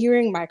you for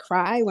hearing my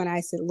cry when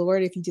I said,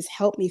 Lord, if you just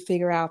help me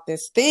figure out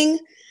this thing,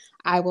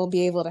 I will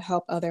be able to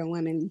help other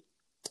women.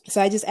 So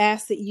I just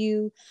ask that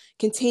you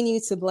continue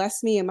to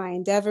bless me in my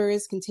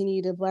endeavors,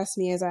 continue to bless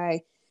me as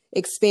I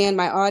expand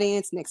my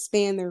audience and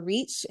expand the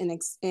reach and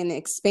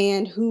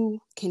expand who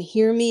can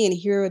hear me and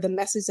hear the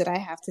message that I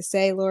have to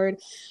say, Lord.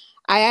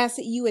 I ask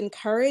that you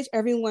encourage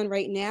everyone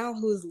right now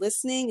who's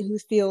listening, who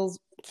feels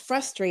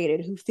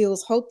frustrated, who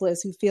feels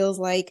hopeless, who feels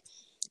like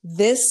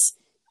this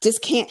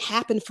just can't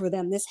happen for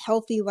them. This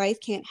healthy life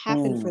can't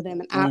happen for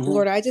them. And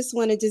Lord, I just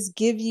want to just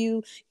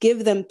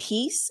give them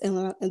peace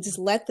and just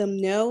let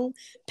them know,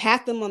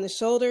 pat them on the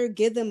shoulder,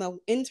 give them an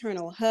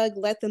internal hug,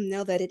 let them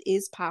know that it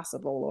is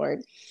possible,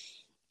 Lord.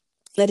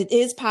 That it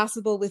is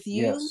possible with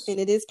you and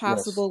it is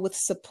possible with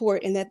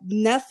support, and that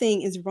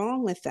nothing is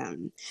wrong with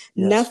them.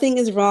 Nothing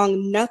is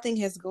wrong. Nothing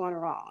has gone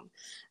wrong.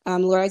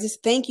 Lord, I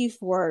just thank you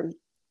for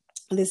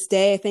this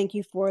day. I thank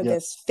you for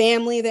this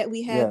family that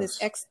we have,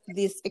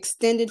 this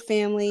extended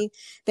family.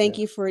 Thank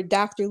you for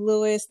Dr.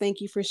 Lewis.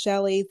 Thank you for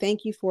Shelley.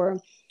 Thank you for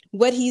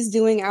what he's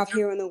doing out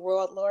here in the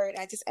world, Lord.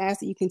 I just ask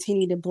that you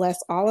continue to bless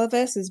all of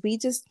us as we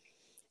just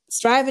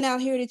striving out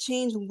here to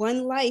change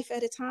one life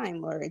at a time,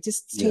 Lord.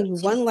 Just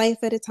change one life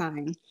at a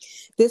time.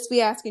 This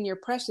we ask in your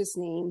precious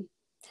name.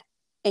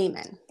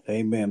 Amen.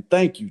 Amen.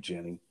 Thank you,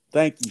 Jenny.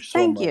 Thank you so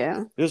much. Thank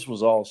you. This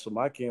was awesome.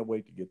 I can't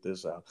wait to get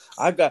this out.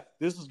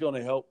 This is going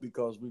to help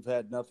because we've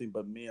had nothing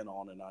but men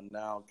on, and I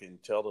now can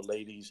tell the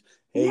ladies,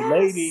 hey,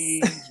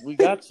 ladies, we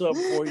got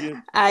something for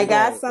you. I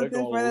got something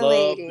for the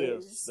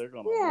ladies. They're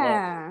going to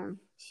love it.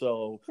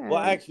 So, well,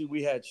 actually,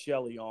 we had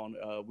Shelley on.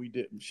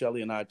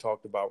 Shelley and I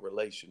talked about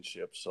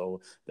relationships. So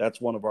that's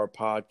one of our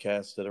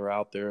podcasts that are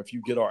out there. If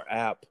you get our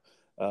app,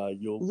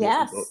 you'll.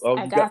 Yes,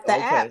 I got the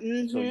app.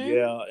 Mm-hmm. So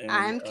and,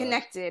 I'm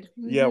connected.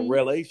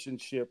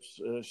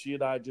 Relationships. She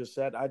and I just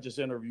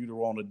interviewed her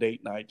on a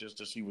date night just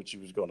to see what she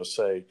was going to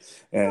say,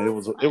 and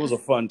it was a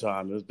fun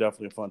time. It was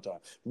definitely a fun time.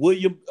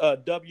 William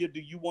W., do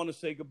you want to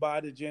say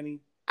goodbye to Jenny?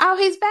 Oh,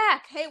 he's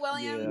back. Hey,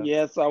 William.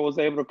 Yeah. Yes, I was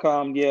able to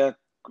come. Yeah.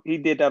 He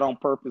did that on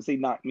purpose. He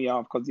knocked me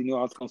off because he knew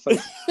I was going to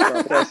say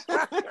stuff.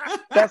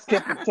 That's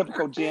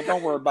typical Jen.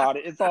 Don't worry about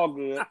it. It's all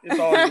good.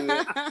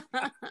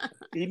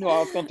 He knew I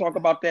was going to talk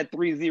about that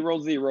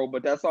 300,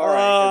 but that's all right.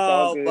 It's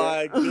all good.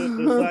 My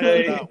goodness.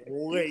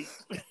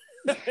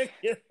 I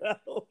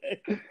cannot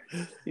wait.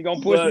 You're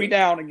going to push me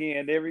down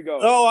again. There we go.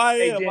 Oh, I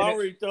am. Jen, I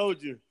already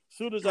told you. As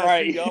soon as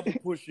I see you, I'm going to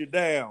push you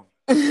down.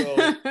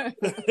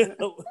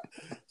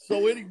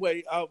 So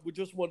anyway, we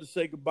just want to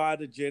say goodbye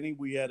to Jenny.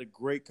 We had a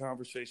great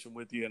conversation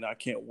with you, and I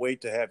can't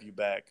wait to have you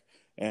back.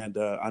 And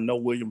I know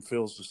William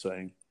feels the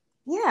same.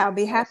 Yeah, I'll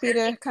be happy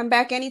to come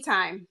back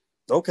anytime.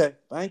 Okay,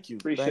 thank you.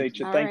 Appreciate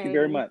you. Thank you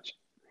very much.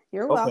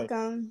 You're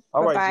welcome.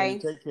 All Bye-bye.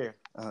 right, Jenny, take care.